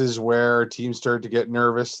think this is where teams start to get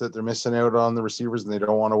nervous that they're missing out on the receivers and they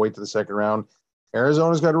don't want to wait to the second round.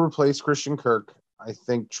 Arizona's got to replace Christian Kirk. I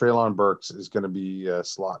think Treylon Burks is going to be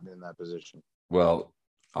slotting in that position. Well,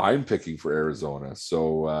 I'm picking for Arizona,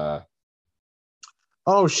 so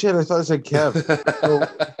oh shit! I thought I said Kev. So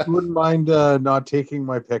you wouldn't mind not taking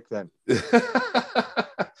my pick then?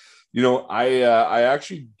 I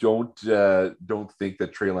actually don't think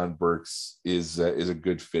that Treylon Burks is a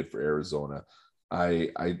good fit for Arizona.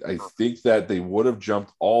 I think that they would have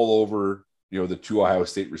jumped all over the 2 Ohio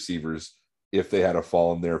State receivers if they had a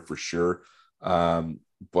fall in there for sure.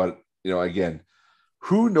 But again,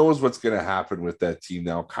 who knows what's going to happen with that team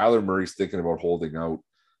now? Kyler Murray's thinking about holding out.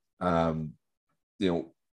 I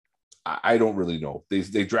don't really know.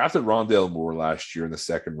 They drafted Rondale Moore last year in the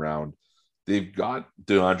second round. They've got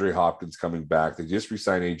DeAndre Hopkins coming back. They just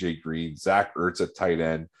re-signed AJ Green, Zach Ertz at tight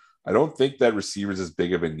end. I don't think that receiver is as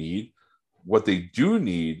big of a need. What they do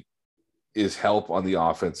need is help on the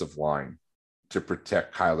offensive line to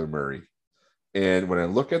protect Kyler Murray. And when I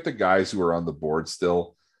look at the guys who are on the board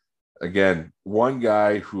still, again, one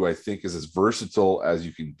guy who I think is as versatile as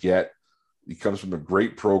you can get. He comes from a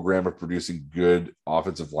great program of producing good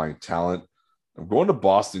offensive line talent. I'm going to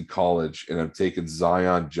Boston College, and I'm taking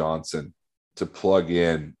Zion Johnson to plug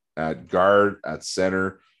in at guard, at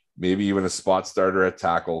center, maybe even a spot starter at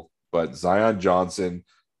tackle. But Zion Johnson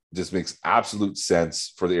just makes absolute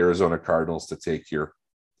sense for the Arizona Cardinals to take here.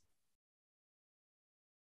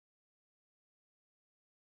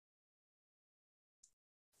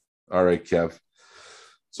 All right, Kev.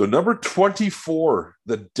 So number 24,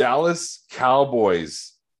 the Dallas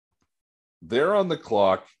Cowboys. They're on the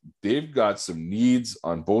clock. They've got some needs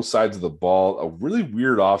on both sides of the ball. A really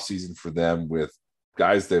weird offseason for them with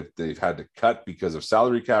guys that they've had to cut because of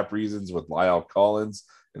salary cap reasons with Lyle Collins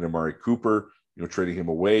and Amari Cooper, trading him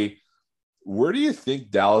away. Where do you think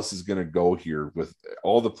Dallas is going to go here with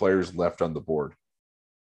all the players left on the board?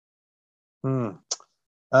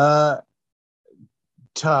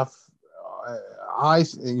 Tough.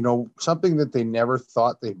 Something that they never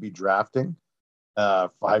thought they'd be drafting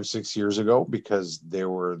 5-6 years ago, because they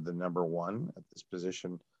were the number one at this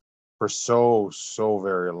position for so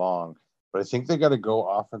very long. But I think they got to go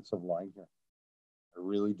offensive line here. I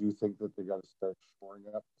really do think that they got to start shoring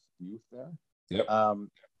up youth there. Yep.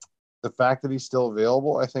 The fact that he's still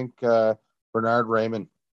available, I think Bernard Raymond.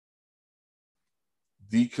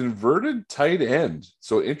 The converted tight end.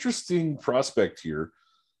 So interesting prospect here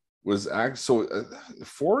was a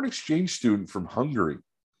foreign exchange student from Hungary.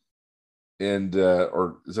 And,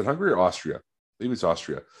 or is it Hungary or Austria? Maybe it's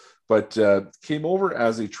Austria. But came over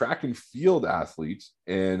as a track and field athlete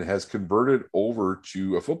and has converted over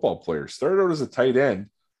to a football player. Started out as a tight end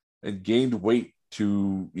and gained weight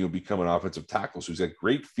to become an offensive tackle. So he's got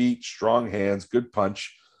great feet, strong hands, good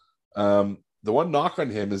punch. The one knock on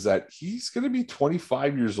him is that he's going to be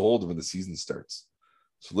 25 years old when the season starts.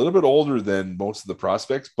 So a little bit older than most of the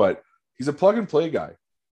prospects, but he's a plug and play guy.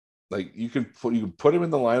 Like you can put him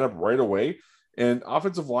in the lineup right away, and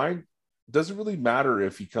offensive line doesn't really matter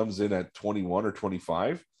if he comes in at 21 or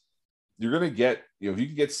 25. You're going to get, if you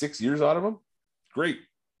can get 6 years out of him, great.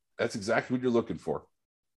 That's exactly what you're looking for.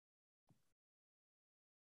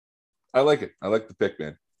 I like it. I like the pick,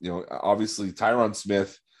 man. Obviously Tyron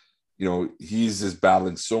Smith, he's just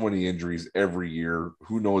battling so many injuries every year.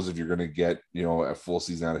 Who knows if you're going to get, a full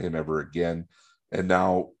season out of him ever again. And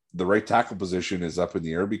now the right tackle position is up in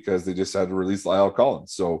the air because they just had to release Lyle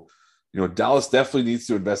Collins. So, Dallas definitely needs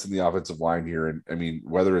to invest in the offensive line here. And I mean,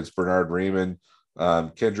 whether it's Bernard Raymond,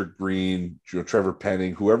 Kendrick Green, Trevor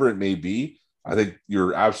Penning, whoever it may be, I think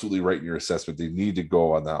you're absolutely right in your assessment. They need to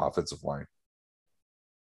go on the offensive line.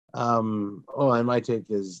 And my take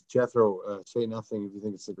is Jethro, say nothing if you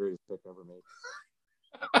think it's the greatest pick ever made.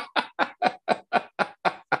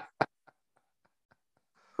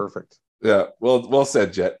 Perfect. Yeah, well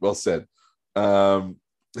said, Jet. Well said. All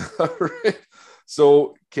right.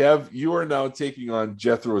 So, Kev, you are now taking on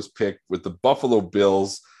Jethro's pick with the Buffalo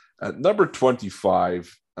Bills at number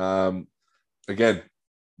 25. Again,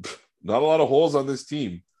 not a lot of holes on this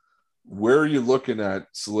team. Where are you looking at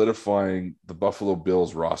solidifying the Buffalo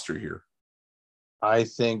Bills roster here? I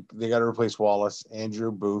think they got to replace Wallace,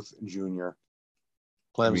 Andrew Booth Jr.,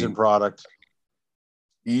 Clemson product.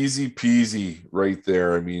 Easy peasy right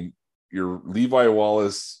there. I mean, your Levi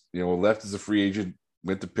Wallace, left as a free agent,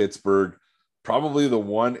 went to Pittsburgh, probably the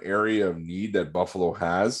one area of need that Buffalo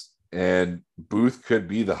has. And Booth could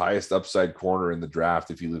be the highest upside corner in the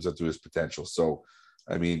draft if he lives up to his potential. So,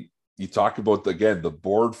 I mean, you talk about, the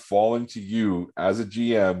board falling to you as a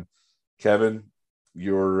GM. Kevin,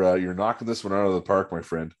 you're knocking this one out of the park, my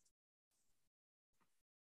friend.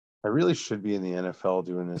 I really should be in the NFL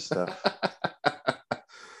doing this stuff.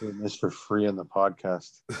 Doing this for free on the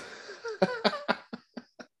podcast.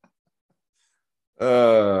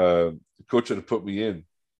 Coach had to put me in.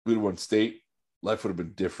 We'd have won state. Life would have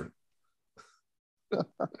been different.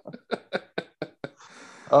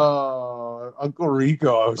 Uncle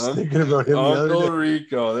Rico. I was thinking about him. Uncle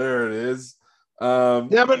Rico. There it is.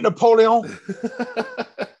 Yeah, but Napoleon.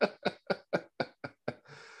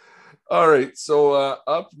 All right. So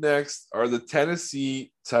up next are the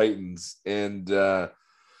Tennessee Titans. And,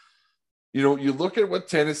 you look at what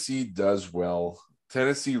Tennessee does well.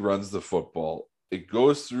 Tennessee runs the football. It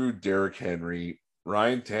goes through Derrick Henry.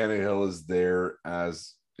 Ryan Tannehill is there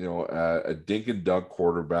as, a dink and dunk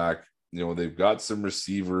quarterback. They've got some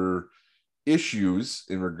receiver issues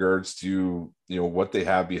in regards to, what they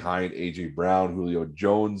have behind AJ Brown. Julio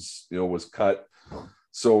Jones, was cut.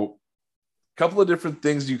 So a couple of different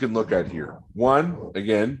things you can look at here. One,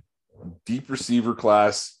 again, deep receiver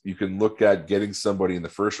class. You can look at getting somebody in the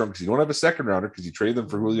first round because you don't have a second rounder because you trade them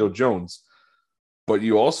for Julio Jones. But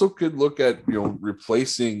you also could look at,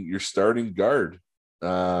 replacing your starting guard,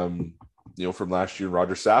 from last year,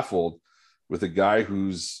 Roger Saffold, with a guy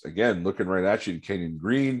who's, again, looking right at you, Kenyon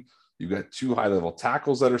Green. You've got two high-level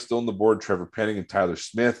tackles that are still on the board, Trevor Penning and Tyler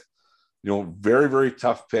Smith. Very, very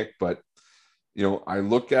tough pick. But, I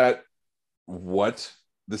look at what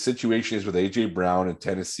the situation is with A.J. Brown in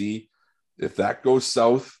Tennessee. If that goes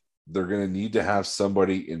south, they're going to need to have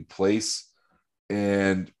somebody in place.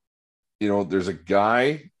 And, there's a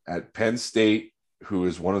guy at Penn State who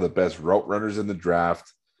is one of the best route runners in the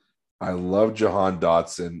draft. I love Jahan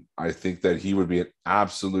Dotson. I think that he would be an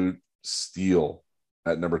absolute steal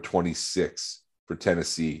at number 26 for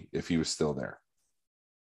Tennessee if he was still there.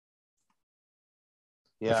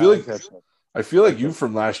 Yeah, I feel like you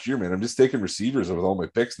from last year, man. I'm just taking receivers with all my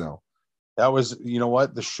picks now. That was,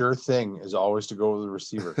 what? The sure thing is always to go with the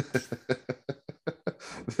receiver.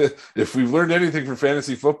 If we've learned anything from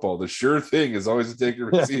fantasy football, the sure thing is always to take a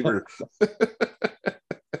receiver.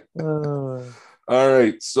 All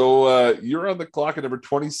right. So you're on the clock at number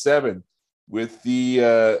 27 with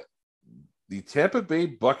the Tampa Bay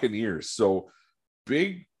Buccaneers. So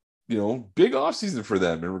big offseason for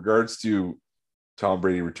them in regards to Tom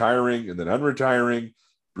Brady retiring and then unretiring,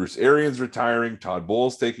 Bruce Arians retiring, Todd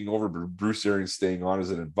Bowles taking over, but Bruce Arians staying on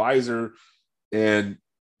as an advisor. And,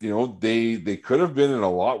 they could have been in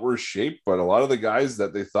a lot worse shape, but a lot of the guys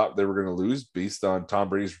that they thought they were going to lose based on Tom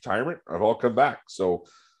Brady's retirement have all come back. So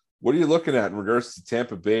what are you looking at in regards to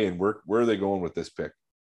Tampa Bay, and where are they going with this pick?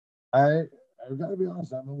 I've got to be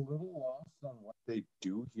honest, I'm a little lost on what they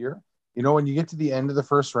do here. When you get to the end of the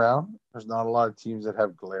first round, there's not a lot of teams that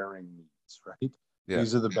have glaring needs, right? Yeah.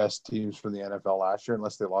 These are the best teams from the NFL last year,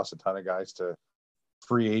 unless they lost a ton of guys to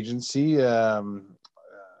free agency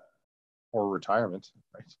or retirement,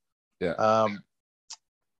 right? Yeah.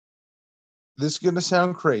 This is going to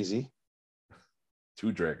sound crazy.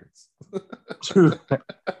 Two dragons. Look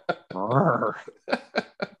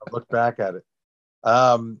back at it.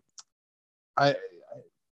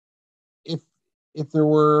 If there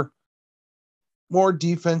were more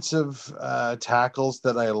defensive tackles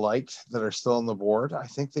that I liked that are still on the board, I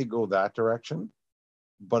think they go that direction.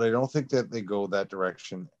 But I don't think that they go that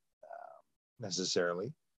direction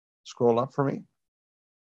necessarily. Scroll up for me.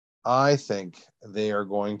 I think they are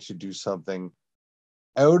going to do something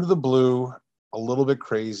out of the blue, a little bit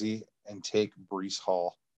crazy, and take Breece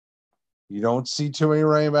Hall. You don't see too many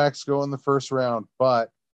running backs go in the first round,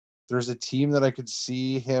 but there's a team that I could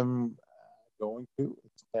see him going to.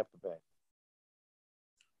 It's Tampa Bay.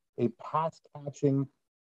 A pass-catching,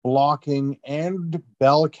 blocking, and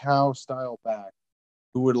bell cow style back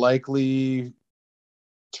who would likely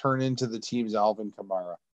turn into the team's Alvin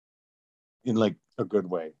Kamara in like a good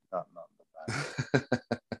way, not the bad.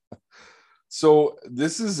 So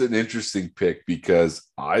this is an interesting pick because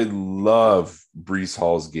I love Breece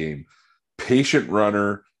Hall's game. Patient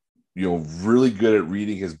runner, really good at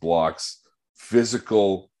reading his blocks,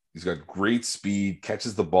 physical. He's got great speed,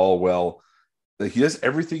 catches the ball well. Like, he does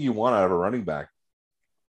everything you want out of a running back.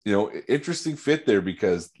 Interesting fit there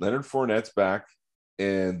because Leonard Fournette's back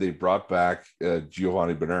and they brought back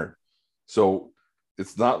Giovanni Bernard. So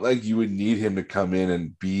it's not like you would need him to come in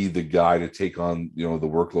and be the guy to take on, the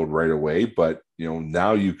workload right away. But,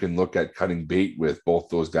 now you can look at cutting bait with both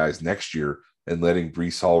those guys next year and letting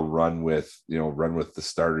Breece Hall run with the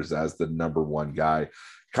starters as the number one guy.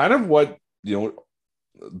 Kind of what,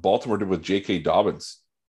 Baltimore did with J.K. Dobbins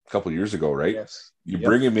a couple of years ago, right? Yes. You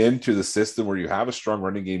bring him into the system where you have a strong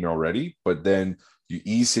running game already, but then you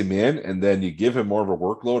ease him in and then you give him more of a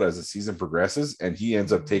workload as the season progresses, and he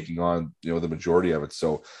ends up taking on, the majority of it.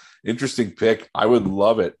 So interesting pick. I would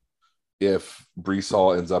love it if Breece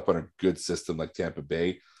Hall ends up on a good system like Tampa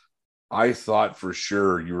Bay. I thought for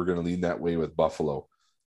sure you were going to lean that way with Buffalo,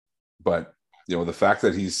 but the fact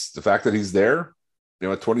that he's there,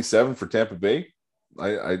 at 27 for Tampa Bay,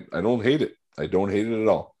 I don't hate it. I don't hate it at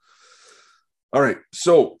all. All right.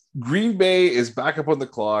 So Green Bay is back up on the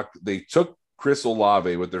clock. They took Chris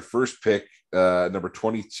Olave with their first pick, number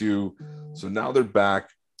 22. So now they're back.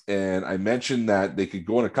 And I mentioned that they could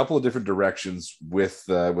go in a couple of different directions with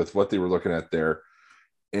what they were looking at there.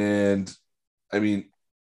 And I mean,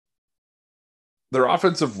 their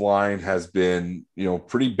offensive line has been,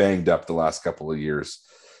 pretty banged up the last couple of years.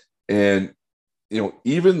 And,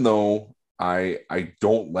 even though I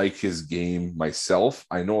don't like his game myself,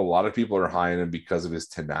 I know a lot of people are high on him because of his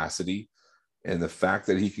tenacity. And the fact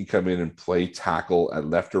that he can come in and play tackle at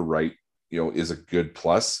left or right, is a good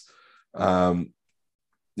plus. And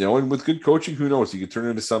with good coaching, who knows? He could turn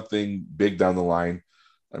into something big down the line.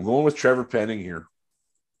 I'm going with Trevor Penning here.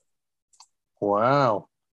 Wow.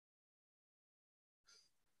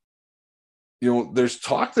 There's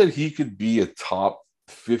talk that he could be a top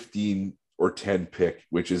 15 or 10 pick,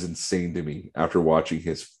 which is insane to me after watching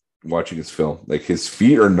his watching his film. Like, his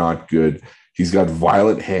feet are not good. He's got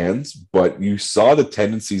violent hands, but you saw the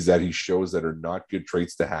tendencies that he shows that are not good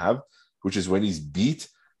traits to have, which is when he's beat,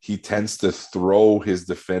 he tends to throw his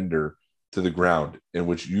defender to the ground, and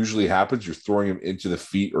which usually happens, you're throwing him into the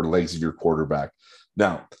feet or legs of your quarterback.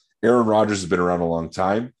 Now, Aaron Rodgers has been around a long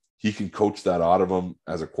time. He can coach that out of him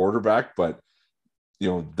as a quarterback, but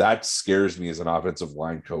that scares me as an offensive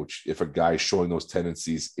line coach if a guy's showing those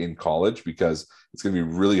tendencies in college, because it's going to be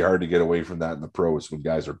really hard to get away from that in the pros when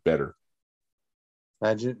guys are better.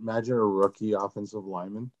 Imagine a rookie offensive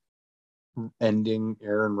lineman ending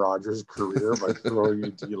Aaron Rodgers' career by throwing a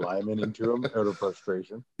D lineman into him out of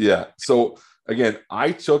frustration. Yeah. So again,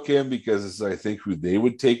 I took him because I think who they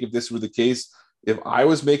would take if this were the case. If I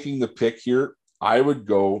was making the pick here, I would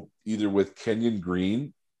go either with Kenyon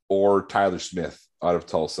Green or Tyler Smith out of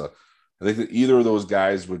Tulsa. I think that either of those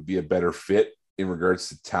guys would be a better fit in regards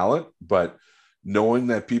to talent, but knowing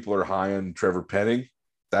that people are high on Trevor Penning,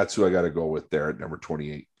 that's who I got to go with there at number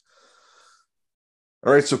 28.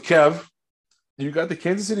 All right, so Kev, you got the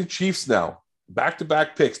Kansas City Chiefs now,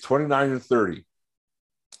 back-to-back picks, 29 and 30.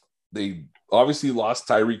 They obviously lost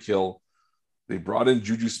Tyreek Hill. They brought in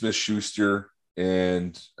Juju Smith-Schuster,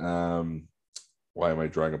 and why am I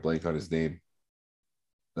drawing a blank on his name?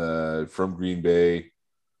 From Green Bay.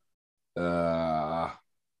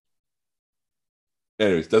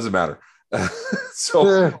 Anyways, doesn't matter.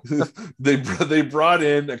 So they brought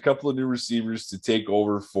in a couple of new receivers to take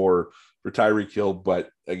over for Tyreek Hill, but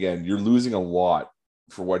again, you're losing a lot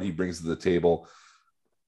for what he brings to the table.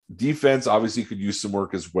 Defense obviously could use some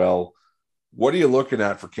work as well. What are you looking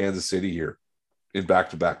at for Kansas City here in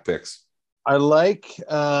back-to-back picks? I like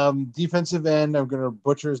defensive end. I'm going to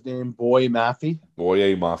butcher his name. Boye Mafe.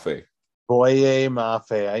 Boye Mafe. Boye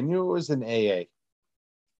Mafe. I knew it was an AA.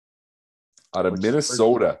 Out of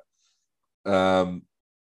Minnesota.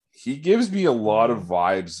 He gives me a lot of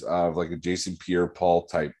vibes of like a Jason Pierre-Paul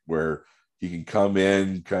type, where he can come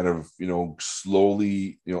in, kind of,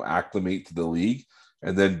 slowly, acclimate to the league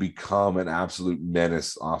and then become an absolute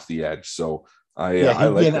menace off the edge. So he'd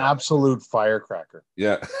like be an absolute firecracker.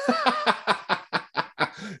 Yeah.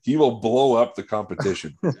 He will blow up the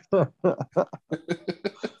competition.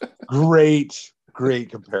 Great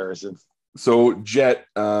comparison. So, Jet,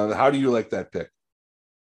 how do you like that pick?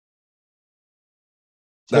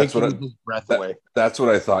 That's what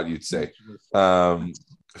I thought you'd say.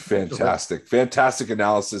 Fantastic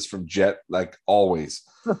analysis from Jet, like always.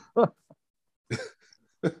 What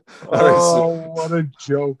a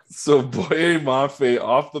joke. So Boye Mafe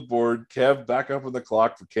off the board. Kev back up on the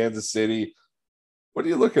clock for Kansas City. What are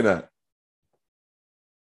you looking at?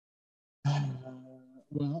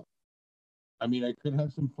 Well, I mean, I could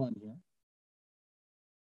have some fun here.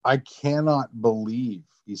 I cannot believe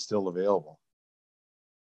he's still available.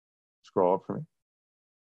 Scroll up for me.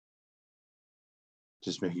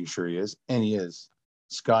 Just making sure he is. And he is.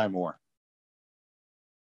 Sky Moore.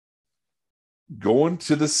 Going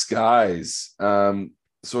to the skies. So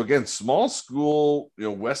again, small school,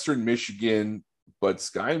 Western Michigan, but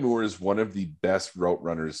Sky Moore is one of the best route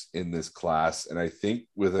runners in this class. And I think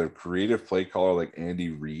with a creative play caller like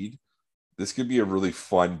Andy Reid, this could be a really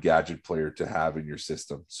fun gadget player to have in your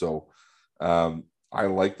system. So I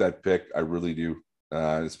like that pick. I really do.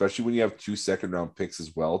 Especially when you have 2 second-round picks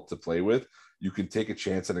as well to play with. You can take a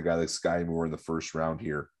chance on a guy like Sky Moore in the first round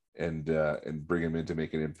here and bring him in to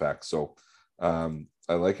make an impact. So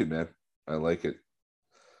I like it, man. I like it.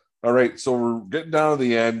 All right, so we're getting down to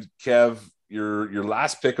the end. Kev, your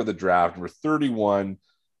last pick of the draft, number 31,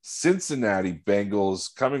 Cincinnati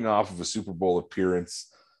Bengals, coming off of a Super Bowl appearance.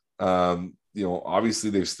 Obviously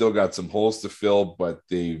they've still got some holes to fill, but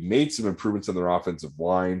they've made some improvements on their offensive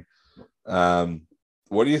line.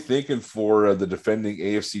 What are you thinking for the defending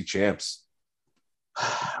AFC champs?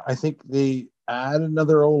 I think they add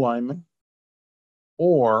another O-lineman,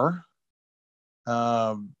 or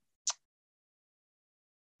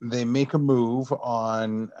they make a move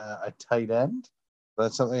on a tight end.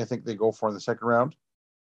 That's something I think they go for in the second round.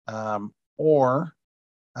 Or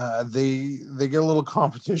they get a little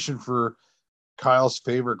competition for Kyle's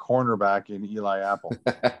favorite cornerback in Eli Apple.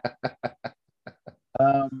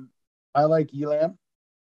 I like Elam.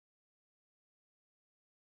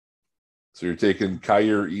 So you're taking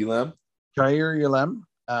Kaiir Elam? Kaiir Elam.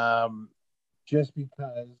 Just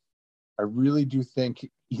because I really do think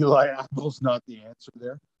Eli Apple's not the answer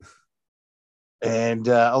there. And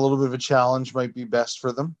a little bit of a challenge might be best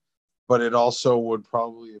for them, but it also would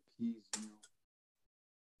probably appease you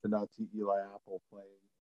to not see Eli Apple playing.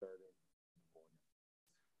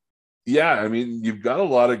 Yeah, I mean, you've got a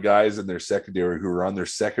lot of guys in their secondary who are on their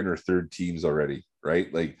second or third teams already,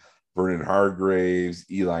 right? Like Vernon Hargraves,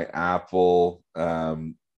 Eli Apple.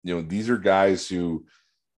 These are guys who,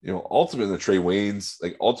 ultimately the Trey Waynes,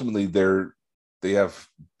 like ultimately they have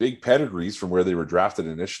big pedigrees from where they were drafted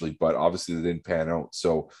initially, but obviously they didn't pan out.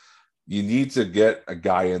 So you need to get a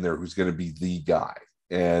guy in there who's going to be the guy.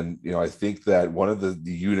 And, I think that one of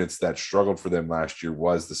the units that struggled for them last year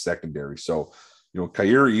was the secondary. So,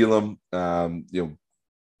 Kaiir Elam,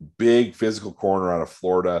 big physical corner out of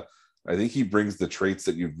Florida. I think he brings the traits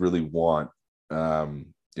that you'd really want,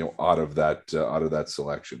 out of that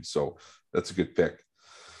selection. So that's a good pick.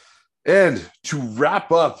 And to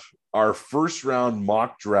wrap up our first round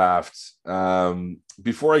mock draft,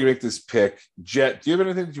 before I make this pick, Jet, do you have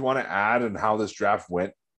anything that you want to add on how this draft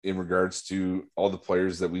went in regards to all the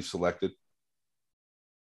players that we've selected?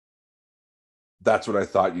 That's what I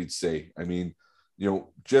thought you'd say. I mean,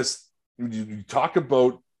 just you talk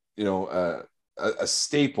about, a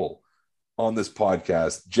staple on this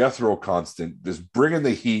podcast, Jethro Constant, just bringing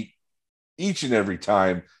the heat each and every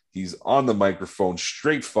time he's on the microphone,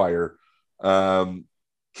 straight fire. Kev,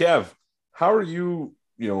 how are you,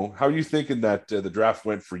 how are you thinking that the draft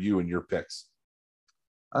went for you and your picks?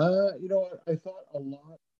 I thought a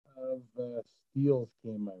lot of steals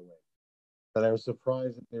came my way, but I was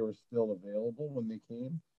surprised that they were still available when they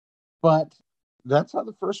came. But that's how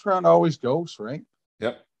the first round always goes, right?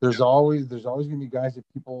 Yep. There's always going to be guys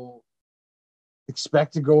that people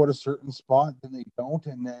expect to go at a certain spot, then they don't,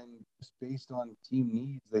 and then just based on team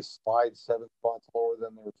needs, they slide 7 spots lower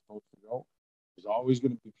than they were supposed to go. There's always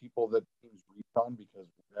going to be people that teams reach on because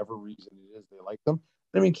whatever reason it is, they like them.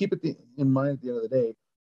 I mean, keep it in mind at the end of the day.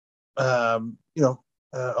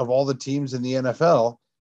 Of all the teams in the NFL,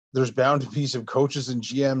 there's bound to be some coaches and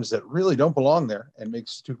GMs that really don't belong there and make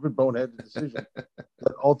stupid boneheaded decisions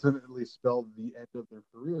that ultimately spell the end of their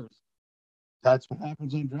careers. That's what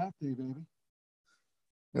happens on draft day, baby.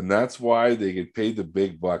 And that's why they get paid the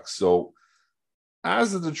big bucks. So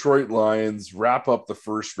as the Detroit Lions wrap up the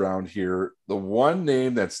first round here, the one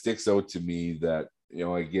name that sticks out to me that,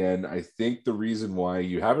 again, I think the reason why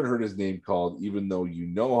you haven't heard his name called, even though you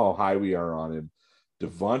know how high we are on him,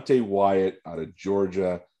 Devonte Wyatt out of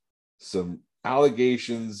Georgia. Some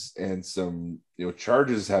allegations and some,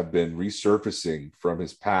 charges have been resurfacing from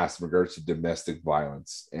his past in regards to domestic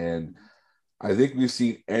violence. And I think we've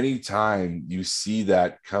seen any time you see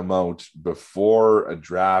that come out before a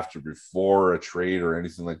draft or before a trade or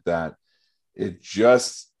anything like that, it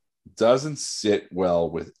just doesn't sit well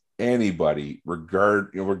with anybody,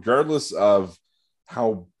 regardless of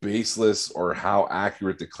how baseless or how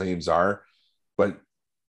accurate the claims are. But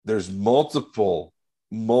there's multiple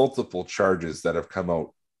charges that have come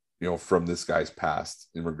out, from this guy's past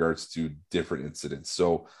in regards to different incidents.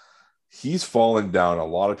 So he's falling down a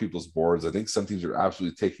lot of people's boards. I think some teams are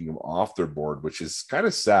absolutely taking him off their board, which is kind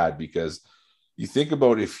of sad because you think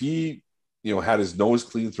about if he, had his nose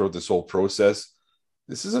clean throughout this whole process,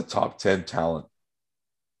 this is a top 10 talent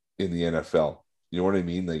in the NFL. You know what I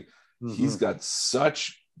mean? Like he's got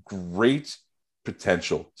such great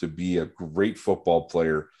potential to be a great football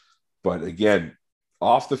player. But again,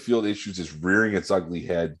 off the field issues is rearing its ugly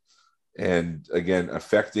head and again,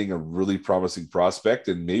 affecting a really promising prospect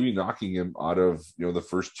and maybe knocking him out of, the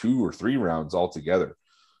first 2 or 3 rounds altogether.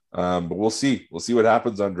 But we'll see what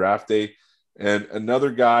happens on draft day. And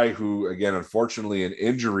another guy who, again, unfortunately, an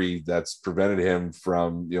injury that's prevented him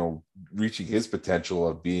from, reaching his potential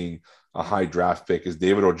of being a high draft pick is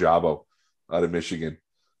David Ojabo out of Michigan.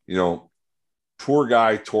 Poor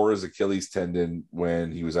guy tore his Achilles tendon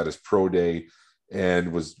when he was at his pro day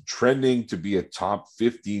and was trending to be a top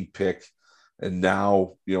 15 pick. And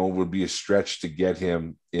now, would be a stretch to get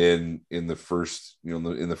him in the first,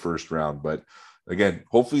 in the first round. But again,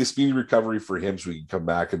 hopefully a speedy recovery for him so he can come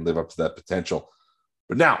back and live up to that potential.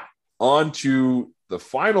 But now on to the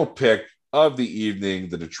final pick of the evening,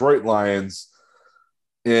 the Detroit Lions.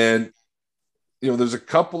 And, there's a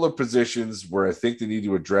couple of positions where I think they need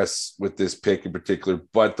to address with this pick in particular,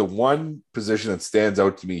 but the one position that stands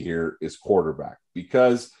out to me here is quarterback,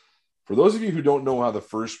 because for those of you who don't know how the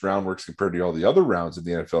first round works compared to all the other rounds in the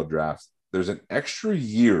NFL draft, there's an extra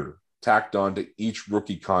year tacked on to each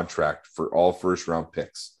rookie contract for all first round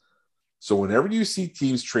picks. So whenever you see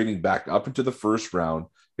teams trading back up into the first round,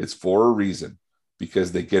 it's for a reason,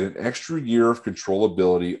 because they get an extra year of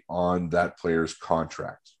controllability on that player's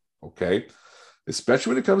contract. Okay. Especially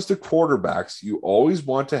when it comes to quarterbacks, you always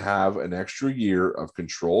want to have an extra year of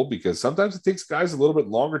control because sometimes it takes guys a little bit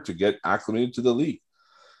longer to get acclimated to the league.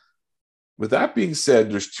 With that being said,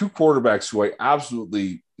 there's 2 quarterbacks who I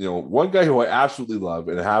absolutely, one guy who I absolutely love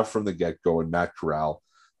and have from the get-go, and Matt Corral.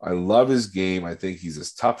 I love his game. I think he's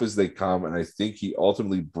as tough as they come, and I think he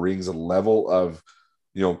ultimately brings a level of,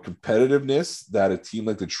 competitiveness that a team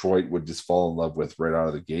like Detroit would just fall in love with right out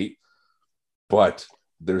of the gate. But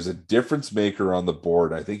there's a difference maker on the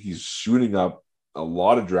board. I think he's shooting up a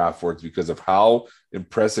lot of draft boards because of how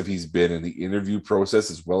impressive he's been in the interview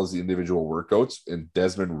process as well as the individual workouts. And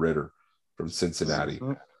Desmond Ridder from Cincinnati.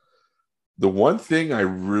 Mm-hmm. The one thing I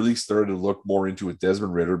really started to look more into with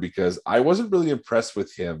Desmond Ridder, because I wasn't really impressed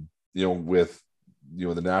with him, with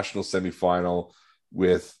the national semifinal,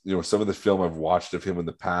 with some of the film I've watched of him in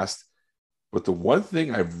the past. But the one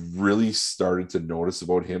thing I've really started to notice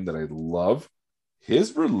about him that I love,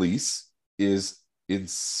 his release is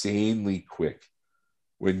insanely quick.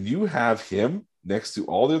 When you have him next to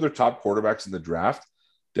all the other top quarterbacks in the draft,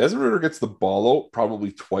 Desmond Ridder gets the ball out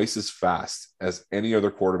probably twice as fast as any other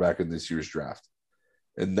quarterback in this year's draft.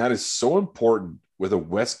 And that is so important with a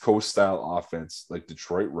West Coast style offense like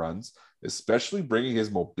Detroit runs, especially bringing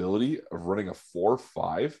his mobility of running a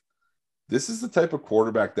 4.5. This is the type of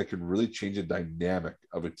quarterback that can really change the dynamic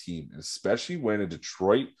of a team, and especially when a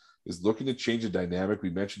Detroit is looking to change the dynamic.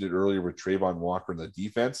 We mentioned it earlier with Trayvon Walker in the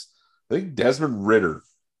defense. I think Desmond Ridder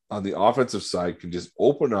on the offensive side can just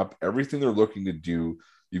open up everything they're looking to do.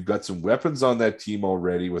 You've got some weapons on that team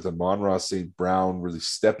already with Amon-Ra St. Brown really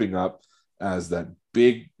stepping up as that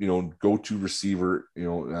big, go-to receiver,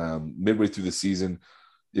 midway through the season.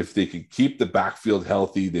 If they can keep the backfield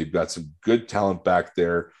healthy, they've got some good talent back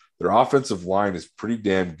there. Their offensive line is pretty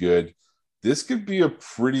damn good. This could be a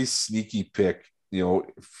pretty sneaky pick,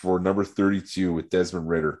 for number 32 with Desmond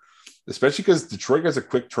Ridder, especially because Detroit has a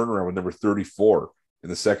quick turnaround with number 34 in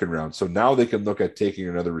the second round. So now they can look at taking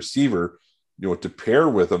another receiver, to pair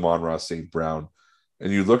with Amon-Ra St. Brown.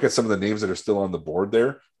 And you look at some of the names that are still on the board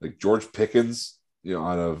there, like George Pickens,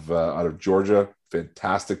 out of Georgia,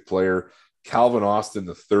 fantastic player. Calvin Austin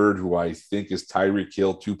III, who I think is Tyreek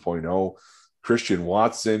Hill 2.0. Christian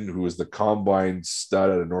Watson, who is the combine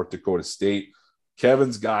stud out of North Dakota State.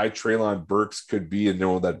 Kevin's guy, Treylon Burks, could be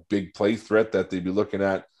that big play threat that they'd be looking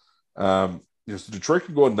at. So Detroit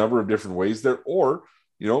can go a number of different ways there, or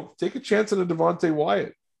take a chance on a Devontae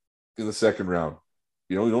Wyatt in the second round.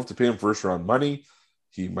 You don't have to pay him first round money.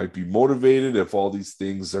 He might be motivated if all these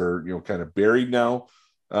things are kind of buried now.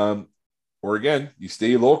 Or again, you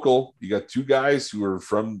stay local. You got two guys who are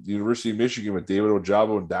from the University of Michigan with David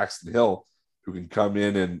Ojabo and Daxton Hill, who can come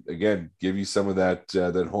in and again give you some of that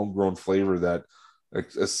homegrown flavor that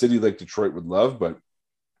a city like Detroit would love. But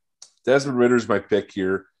Desmond Ridder is my pick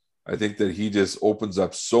here. I think that he just opens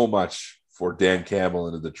up so much for Dan Campbell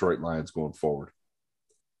and the Detroit Lions going forward.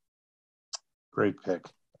 Great pick.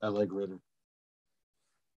 I like Ridder.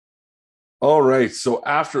 All right. So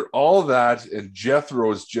after all that, and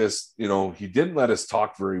Jethro's just, he didn't let us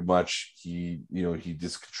talk very much. He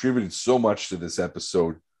just contributed so much to this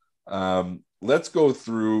episode. Let's go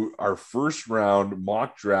through our first round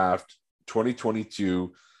mock draft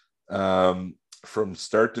 2022 from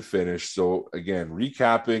start to finish. So again,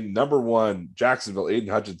 recapping: number 1, Jacksonville, Aiden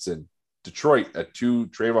Hutchinson. Detroit at 2,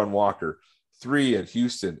 Trayvon Walker. 3 at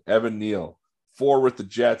Houston, Evan Neal. 4 with the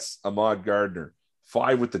Jets, Ahmad Gardner.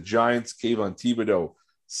 5 with the Giants, Kayvon Thibodeau.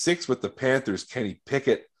 6 with the Panthers, Kenny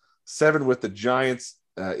Pickett. 7 with the Giants,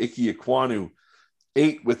 Ike Ekwonu.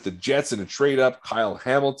 8 with the Jets in a trade up, Kyle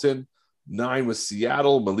Hamilton. 9 with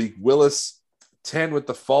Seattle, Malik Willis. 10 with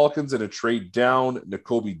the Falcons in a trade down,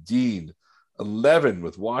 Nakobe Dean. 11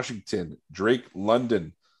 with Washington, Drake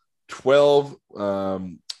London. 12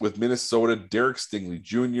 with Minnesota, Derek Stingley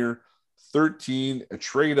Jr. 13, a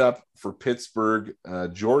trade up for Pittsburgh,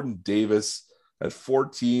 Jordan Davis. At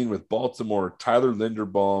 14 with Baltimore, Tyler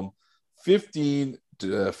Linderbaum. 15,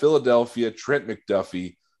 Philadelphia, Trent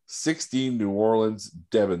McDuffie. 16, New Orleans,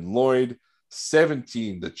 Devin Lloyd.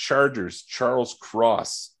 17, the Chargers, Charles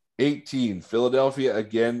Cross. 18, Philadelphia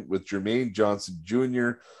again with Jermaine Johnson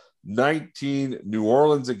Jr. 19, New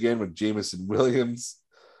Orleans again with Jameson Williams.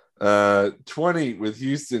 20 with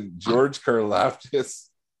Houston, George Karlaftis.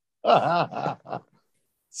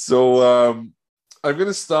 So I'm going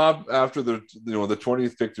to stop after the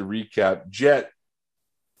 20th pick to recap. Jet,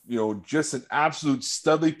 just an absolute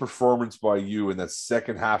studly performance by you in that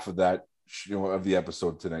second half of that, of the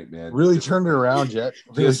episode tonight, man. Really turned it around, Jet.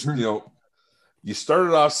 You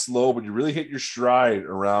started off slow, but you really hit your stride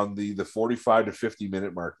around the 45 to 50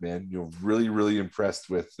 minute mark, man. Really, really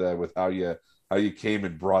impressed with how you came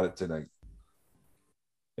and brought it tonight.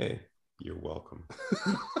 Hey, you're welcome.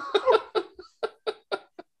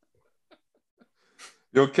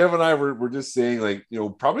 Kevin and I were just saying,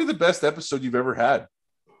 probably the best episode you've ever had.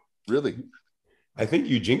 Really. I think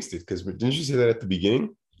you jinxed it, because didn't you say that at the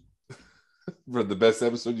beginning? for the best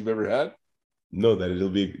episode you've ever had? No, that it'll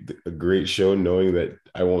be a great show, knowing that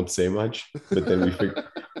I won't say much. But then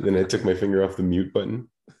then I took my finger off the mute button.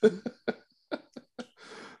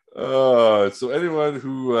 So anyone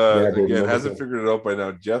who again hasn't figured it out by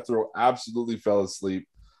now, Jethro absolutely fell asleep.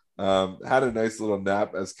 Had a nice little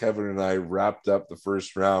nap as Kevin and I wrapped up the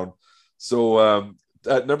first round. So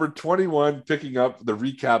at number 21, picking up the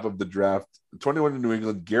recap of the draft, 21 in New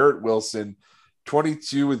England, Garrett Wilson.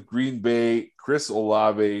 22 with Green Bay, Chris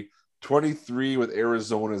Olave. 23 with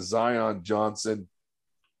Arizona, Zion Johnson.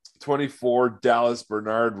 24, Dallas,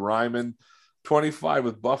 Bernard Ryman. 25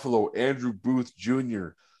 with Buffalo, Andrew Booth Jr.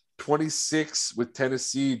 26 with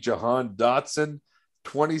Tennessee, Jahan Dotson.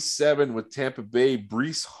 27 with Tampa Bay,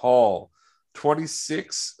 Breece Hall.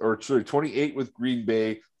 28 with Green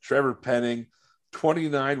Bay, Trevor Penning.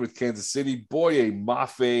 29 with Kansas City, Boye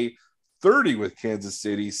Mafe. 30 with Kansas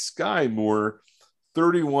City, Sky Moore.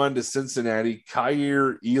 31 to Cincinnati,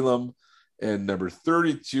 Kaiir Elam. And number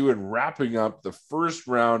 32, and wrapping up the first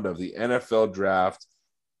round of the NFL draft,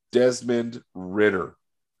 Desmond Ridder.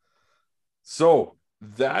 So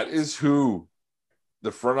that is who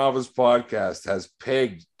the Front Office Podcast has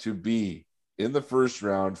pegged to be in the first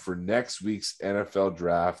round for next week's NFL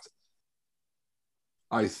draft.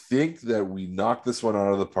 I think that we knocked this one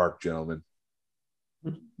out of the park, gentlemen.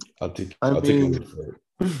 I'll take it for it.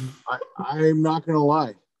 I'm not going to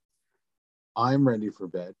lie. I'm ready for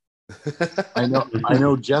bed. I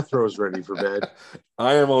know Jethro's ready for bed.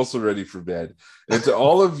 I am also ready for bed. And to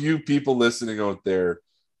all of you people listening out there,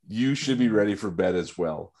 you should be ready for bed as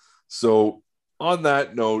well. So on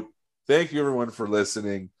that note, thank you everyone for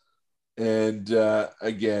listening. And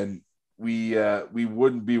again, we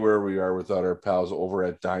wouldn't be where we are without our pals over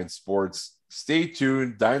at Dine Sports. Stay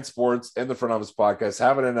tuned. Dine Sports and the Front Office Podcast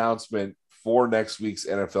have an announcement for next week's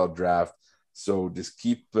NFL draft. So just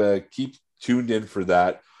keep tuned in for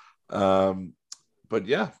that. But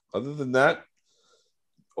yeah, other than that,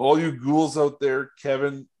 all you ghouls out there,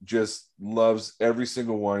 Kevin just loves every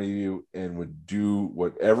single one of you and would do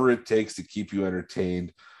whatever it takes to keep you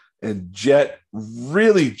entertained. And Jet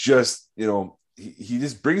really just, he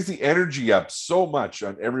just brings the energy up so much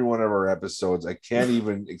on every one of our episodes. I can't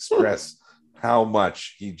even express how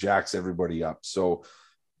much he jacks everybody up. So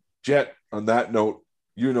Jet, on that note,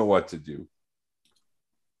 you know what to do.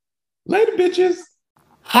 Later, bitches.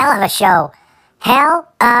 Hell of a show.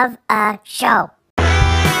 Hell of a show.